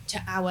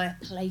to our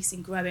place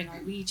in growing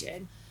our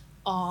region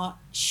are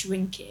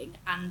shrinking,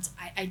 and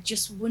I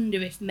just wonder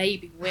if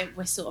maybe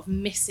we're sort of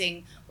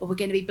missing, or we're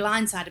going to be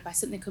blindsided by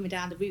something coming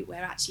down the route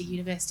where actually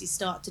universities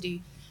start to do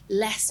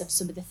less of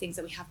some of the things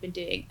that we have been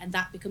doing, and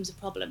that becomes a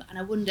problem. And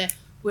I wonder,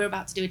 we're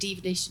about to do a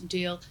devolution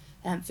deal,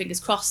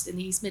 fingers crossed, in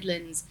the East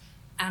Midlands,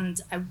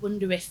 and I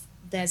wonder if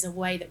there's a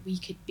way that we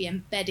could be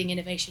embedding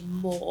innovation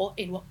more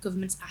in what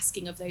government's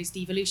asking of those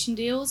devolution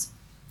deals.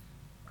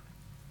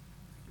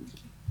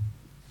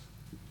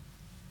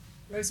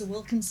 Rosa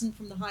Wilkinson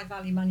from the High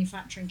Value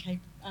Manufacturing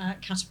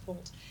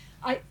Catapult.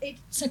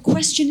 It's a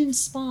question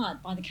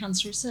inspired by the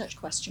cancer research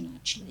question,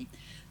 actually.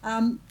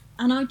 And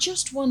I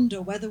just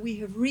wonder whether we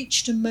have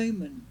reached a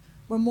moment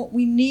when what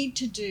we need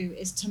to do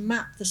is to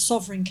map the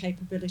sovereign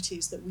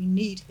capabilities that we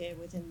need here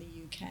within the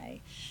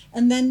UK,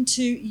 and then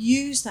to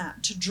use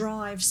that to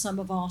drive some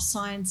of our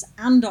science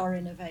and our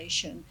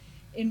innovation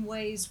in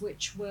ways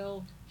which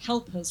will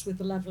help us with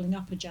the levelling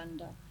up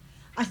agenda.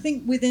 I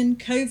think within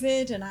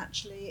COVID and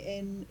actually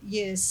in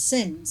years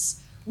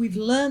since, we've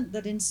learnt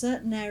that in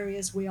certain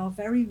areas we are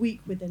very weak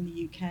within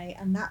the UK,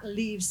 and that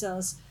leaves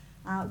us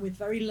with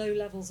very low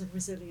levels of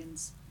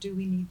resilience. Do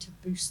we need to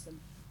boost them?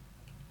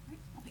 Right,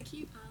 thank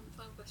you.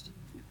 Final question.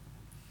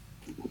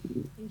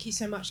 Thank you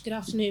so much. Good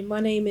afternoon. My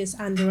name is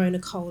Androna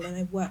Cole and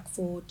I work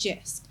for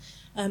GIST.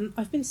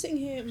 I've been sitting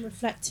here and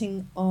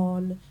reflecting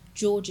on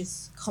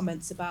George's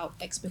comments about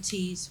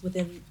expertise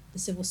within the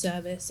civil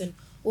service, and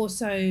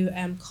also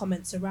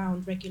comments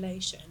around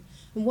regulation.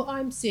 And what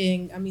I'm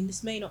seeing, I mean,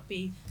 this may not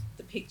be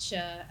the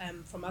picture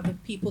from other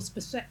people's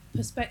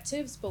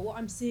perspectives, but what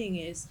I'm seeing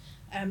is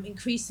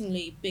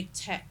increasingly big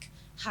tech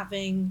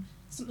having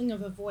something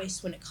of a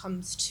voice when it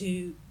comes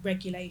to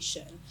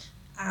regulation.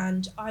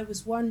 And I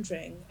was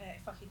wondering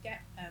if I could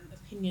get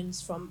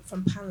opinions from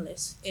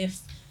panellists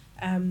if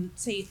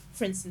say,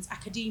 for instance,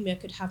 academia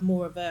could have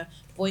more of a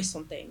voice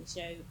on things.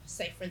 You know,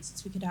 say, for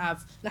instance, we could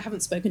have, and I haven't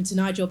spoken to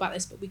Nigel about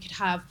this, but we could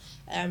have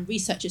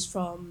researchers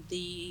from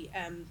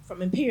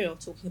Imperial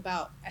talking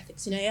about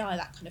ethics in AI,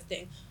 that kind of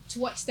thing. To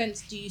what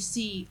extent do you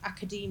see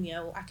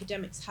academia or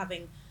academics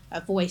having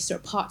a voice or a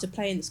part to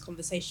play in this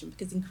conversation?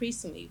 Because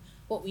increasingly,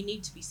 what we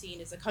need to be seen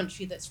is a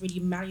country that's really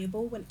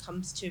malleable when it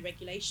comes to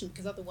regulation,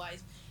 because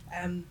otherwise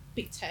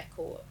big tech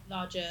or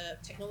larger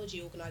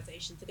technology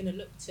organisations are going to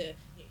look to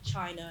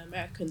China,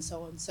 America and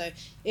so on. So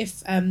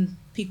if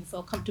people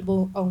feel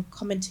comfortable on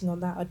commenting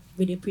on that, I'd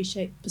really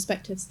appreciate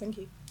perspectives. Thank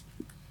you.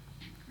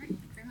 Great, thank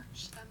you very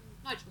much.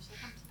 Nigel, shall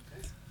I come to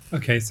you first?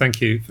 Okay,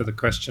 thank you for the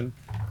question.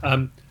 I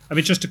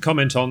mean, just to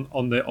comment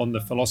on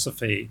the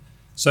philosophy.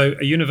 So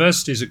a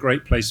university is a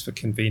great place for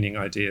convening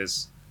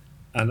ideas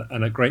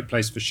and a great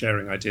place for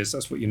sharing ideas.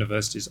 That's what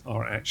universities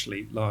are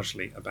actually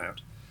largely about.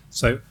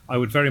 So I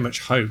would very much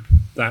hope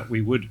that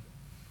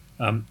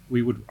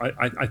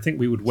I think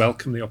we would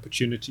welcome the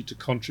opportunity to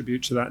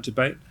contribute to that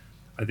debate.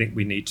 I think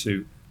we need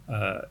to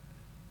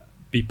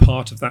be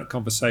part of that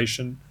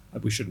conversation.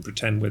 We shouldn't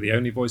pretend we're the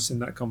only voice in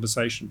that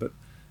conversation, but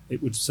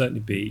it would certainly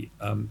be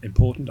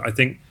important. I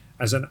think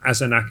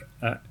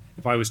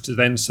if I was to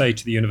then say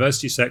to the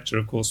university sector,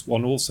 of course,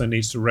 one also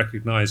needs to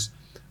recognise,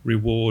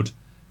 reward,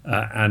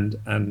 and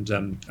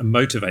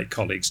motivate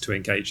colleagues to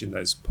engage in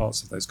those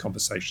parts of those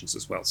conversations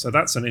as well. So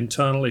that's an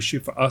internal issue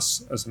for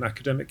us as an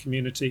academic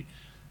community.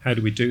 How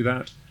do we do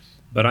that?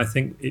 But I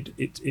think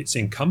it's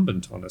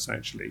incumbent on us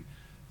actually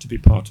to be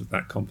part of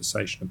that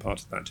conversation and part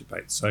of that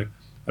debate. So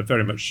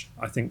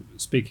I think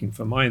speaking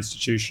for my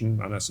institution,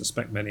 and I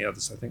suspect many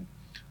others, I think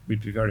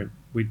we'd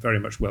very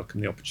much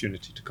welcome the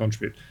opportunity to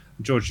contribute.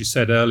 And George, you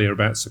said earlier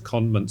about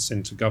secondments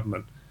into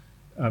government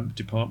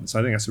departments.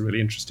 I think that's a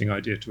really interesting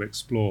idea to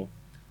explore,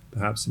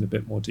 perhaps in a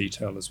bit more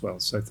detail as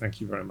well. So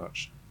thank you very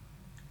much.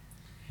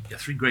 Yeah,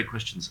 3 great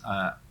questions.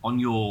 On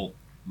your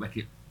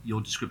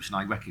description,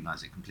 I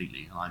recognise it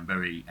completely, and I'm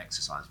very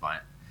exercised by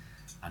it,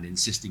 and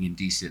insisting in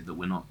DCIT that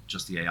we're not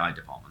just the AI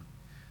department,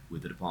 we're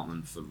the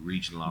department for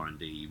regional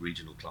R&D,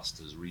 regional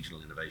clusters,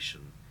 regional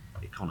innovation,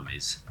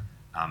 economies.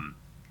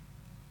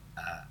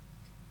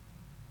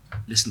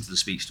 Listen to the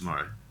speech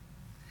tomorrow,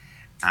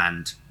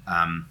 and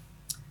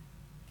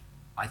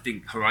I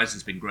think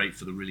Horizon's been great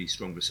for the really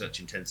strong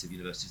research-intensive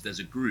universities. There's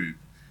a group,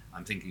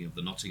 I'm thinking of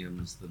the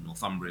Nottinghams, the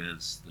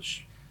Northumbrias,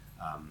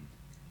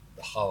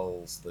 the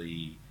Hulls,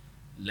 the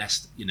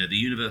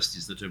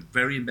universities that are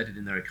very embedded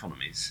in their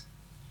economies,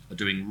 are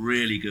doing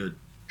really good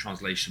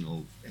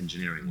translational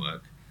engineering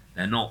work.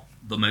 They're not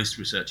the most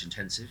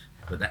research-intensive,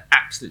 but they're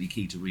absolutely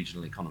key to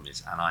regional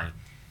economies, and I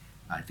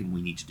think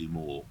we need to do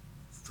more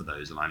for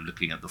those, and I'm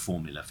looking at the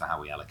formula for how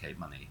we allocate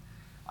money.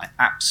 I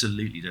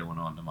absolutely don't want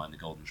to undermine the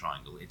Golden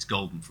Triangle. It's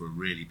golden for a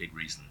really big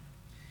reason.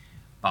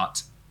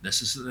 But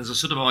there's a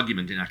sort of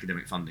argument in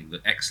academic funding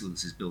that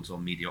excellence is built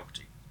on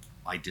mediocrity.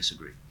 I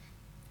disagree.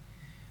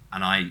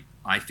 And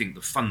I think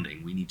the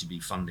funding, we need to be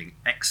funding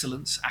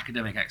excellence,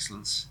 academic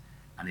excellence,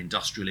 and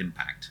industrial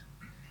impact,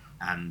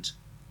 and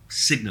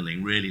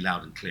signalling really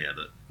loud and clear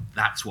that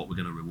that's what we're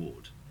going to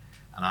reward.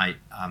 And I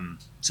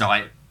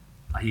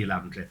hear you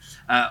loud and clear.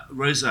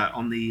 Rosa,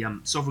 on the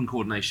sovereign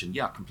coordination,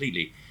 yeah,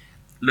 completely.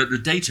 Look, the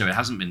data, it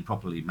hasn't been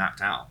properly mapped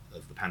out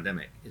of the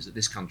pandemic, is that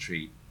this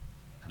country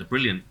had a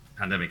brilliant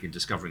pandemic in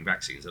discovering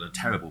vaccines and a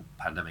terrible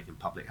pandemic in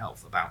public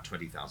health. About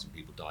 20,000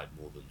 people died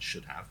more than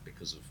should have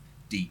because of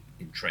deep,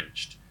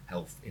 entrenched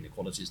health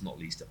inequalities, not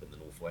least up in the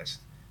northwest.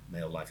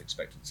 Male life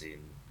expectancy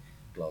in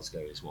Glasgow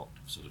is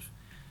sort of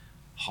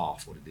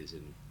half what it is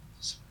in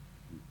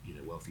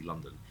wealthy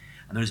London.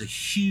 And there is a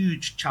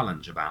huge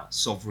challenge about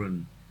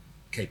sovereign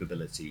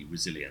capability,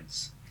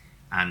 resilience,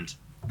 and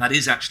that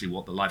is actually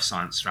what the life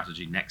science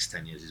strategy next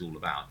 10 years is all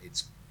about.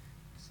 It's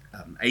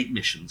 8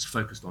 missions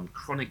focused on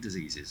chronic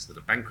diseases that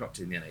are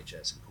bankrupting the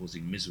NHS and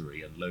causing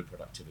misery and low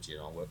productivity in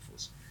our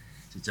workforce.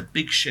 So it's a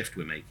big shift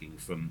we're making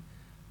from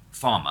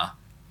pharma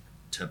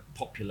to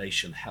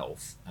population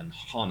health and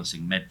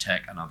harnessing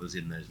medtech and others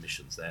in those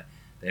missions.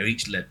 They're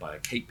each led by a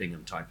Kate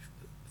Bingham type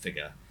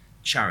figure,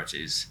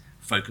 charities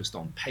focused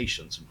on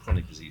patients and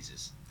chronic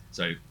diseases.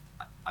 So,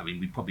 I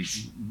mean, we probably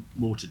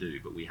more to do,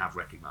 but we have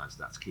recognised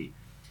that's key.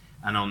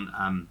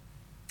 And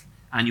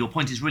and your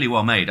point is really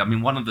well made. I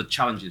mean, one of the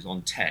challenges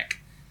on tech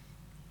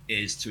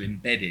is to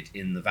embed it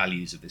in the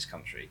values of this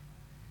country.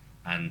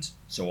 And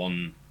so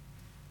on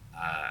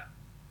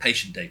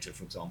patient data,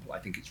 for example, I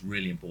think it's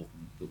really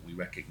important that we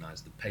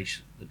recognise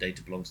the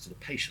data belongs to the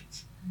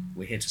patients.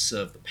 We're here to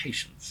serve the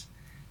patients.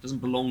 It doesn't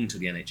belong to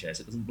the NHS.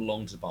 It doesn't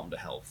belong to the Department of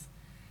Health.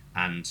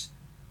 And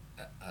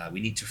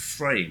we need to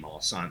frame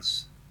our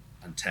science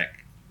and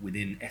tech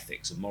within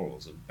ethics and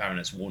morals. And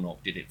Baroness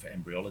Warnock did it for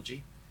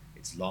embryology.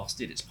 It's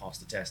lasted, it's passed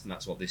the test, and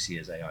that's what this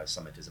year's AI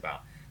Summit is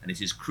about. And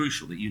it is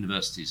crucial that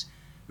universities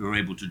who are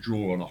able to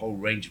draw on a whole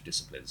range of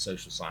disciplines,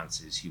 social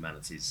sciences,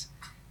 humanities,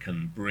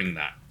 can bring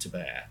that to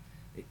bear.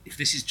 If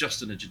this is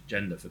just an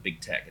agenda for big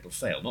tech, it'll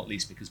fail, not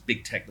least because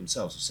big tech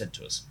themselves have said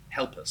to us,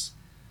 help us.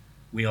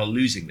 We are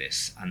losing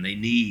this, and they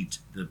need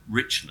the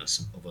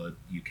richness of a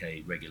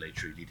UK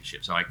regulatory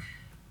leadership. So I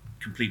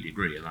completely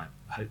agree, and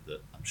I'm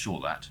sure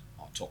that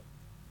our top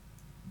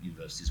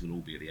universities will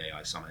all be at the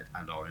AI Summit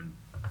and are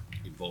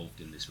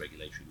involved in this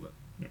regulatory work.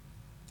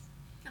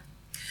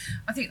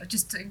 I think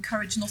just to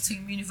encourage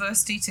Nottingham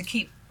University to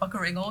keep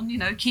buggering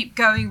on, keep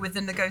going with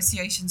the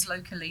negotiations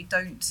locally.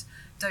 Don't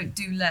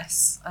do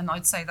less. And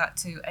I'd say that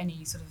to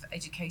any sort of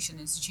education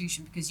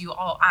institution, because you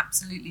are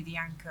absolutely the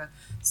anchor,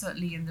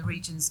 certainly in the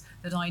regions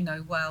that I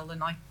know well,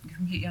 and I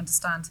completely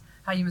understand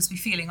how you must be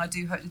feeling. I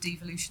do hope the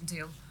devolution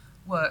deal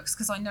works,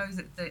 because I know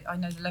that the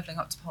Levelling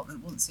Up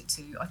department wants it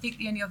to. I think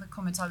the only other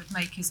comment I would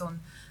make is on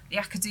the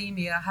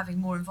academia having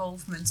more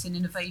involvement in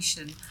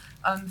innovation.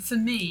 For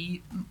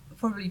me,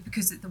 probably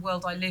because it's the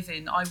world I live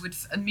in, I would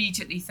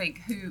immediately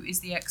think, who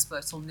is the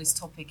expert on this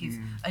topic if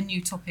a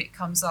new topic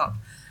comes up?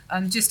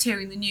 Just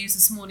hearing the news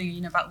this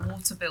morning, about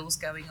water bills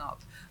going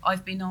up.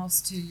 I've been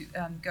asked to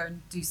go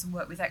and do some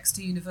work with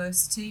Exeter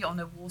University on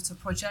a water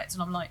project,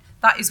 and I'm like,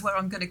 that is where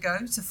I'm going to go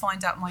to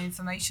find out my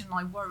information.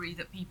 I worry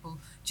that people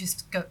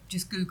just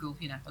Google.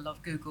 I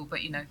love Google, but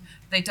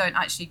they don't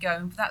actually go.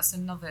 And that's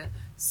another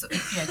sort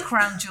of,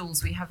 crown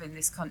jewels we have in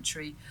this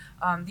country.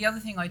 The other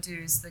thing I do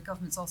is the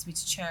government's asked me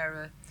to chair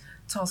a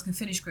task and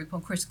finish group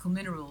on critical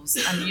minerals,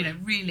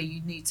 and really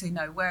you need to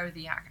know where are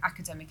the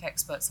academic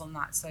experts on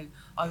that. So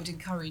I would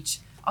encourage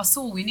us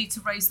all. We need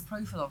to raise the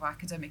profile of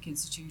academic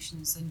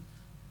institutions, and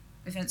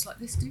events like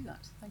this do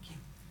that. Thank you.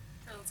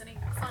 Any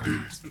final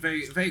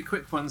Very, very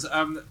quick ones.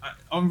 On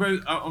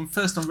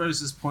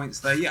Rosa's points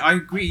there, yeah, I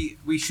agree.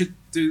 We should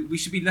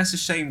be less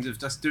ashamed of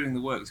just doing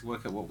the work to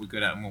work out what we're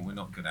good at and what we're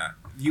not good at.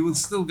 You will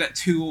still get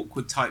two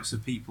awkward types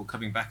of people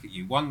coming back at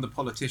you. One, the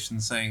politician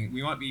saying,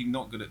 we might be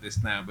not good at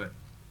this now, but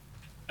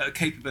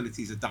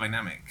capabilities are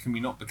dynamic. Can we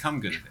not become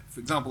good at it?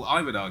 For example,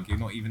 I would argue,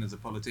 not even as a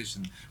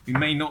politician, we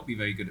may not be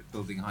very good at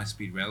building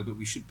high-speed rail, but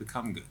we should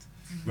become good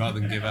rather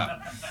than give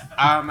up.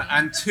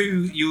 And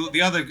two,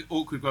 the other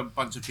awkward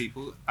bunch of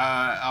people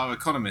are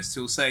economists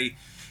who will say,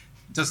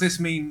 does this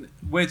mean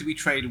where do we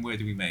trade and where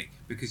do we make?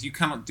 Because you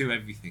cannot do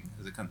everything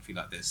as a country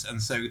like this. And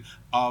so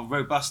our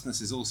robustness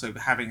is also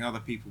having other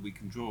people we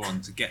can draw on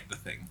to get the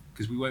thing,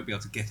 because we won't be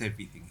able to get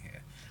everything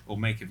here or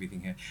make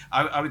everything here.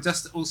 I would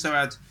just also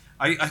add,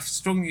 I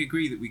strongly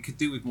agree that we could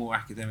do with more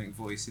academic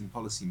voice in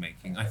policy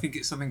making. I think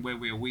it's something where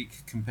we are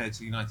weak compared to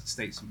the United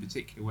States in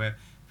particular, where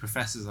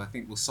professors, I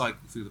think, will cycle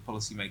through the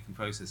policy making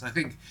process. I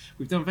think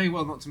we've done very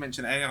well not to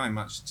mention AI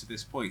much to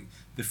this point.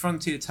 The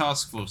Frontier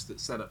Task Force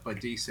that's set up by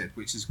DSIT,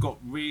 which has got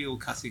real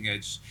cutting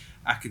edge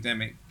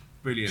academic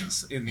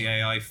brilliance in the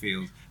AI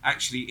field,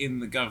 actually in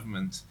the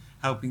government,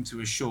 helping to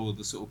assure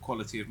the sort of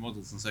quality of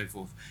models and so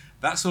forth.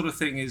 That sort of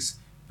thing is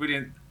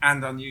brilliant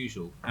and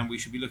unusual, and we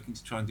should be looking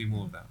to try and do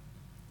more of that.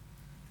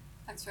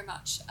 Thanks very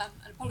much, and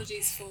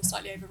apologies for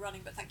slightly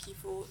overrunning, but thank you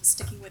for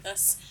sticking with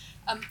us.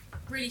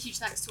 Really huge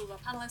thanks to all our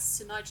panellists,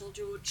 to Nigel,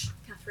 George,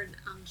 Catherine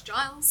and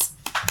Giles.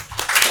 Big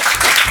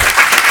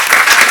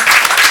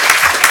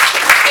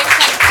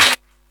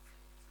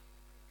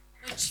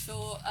thank you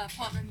for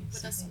partnering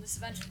with us on this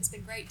event. It's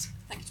been great.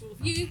 Thank you to all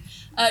of you.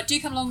 Do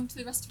come along to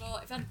the rest of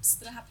our events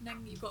that are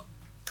happening. You've got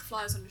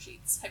flyers on your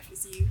sheets. Hopefully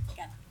see you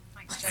again.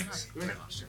 Thanks, Gemma. Very much.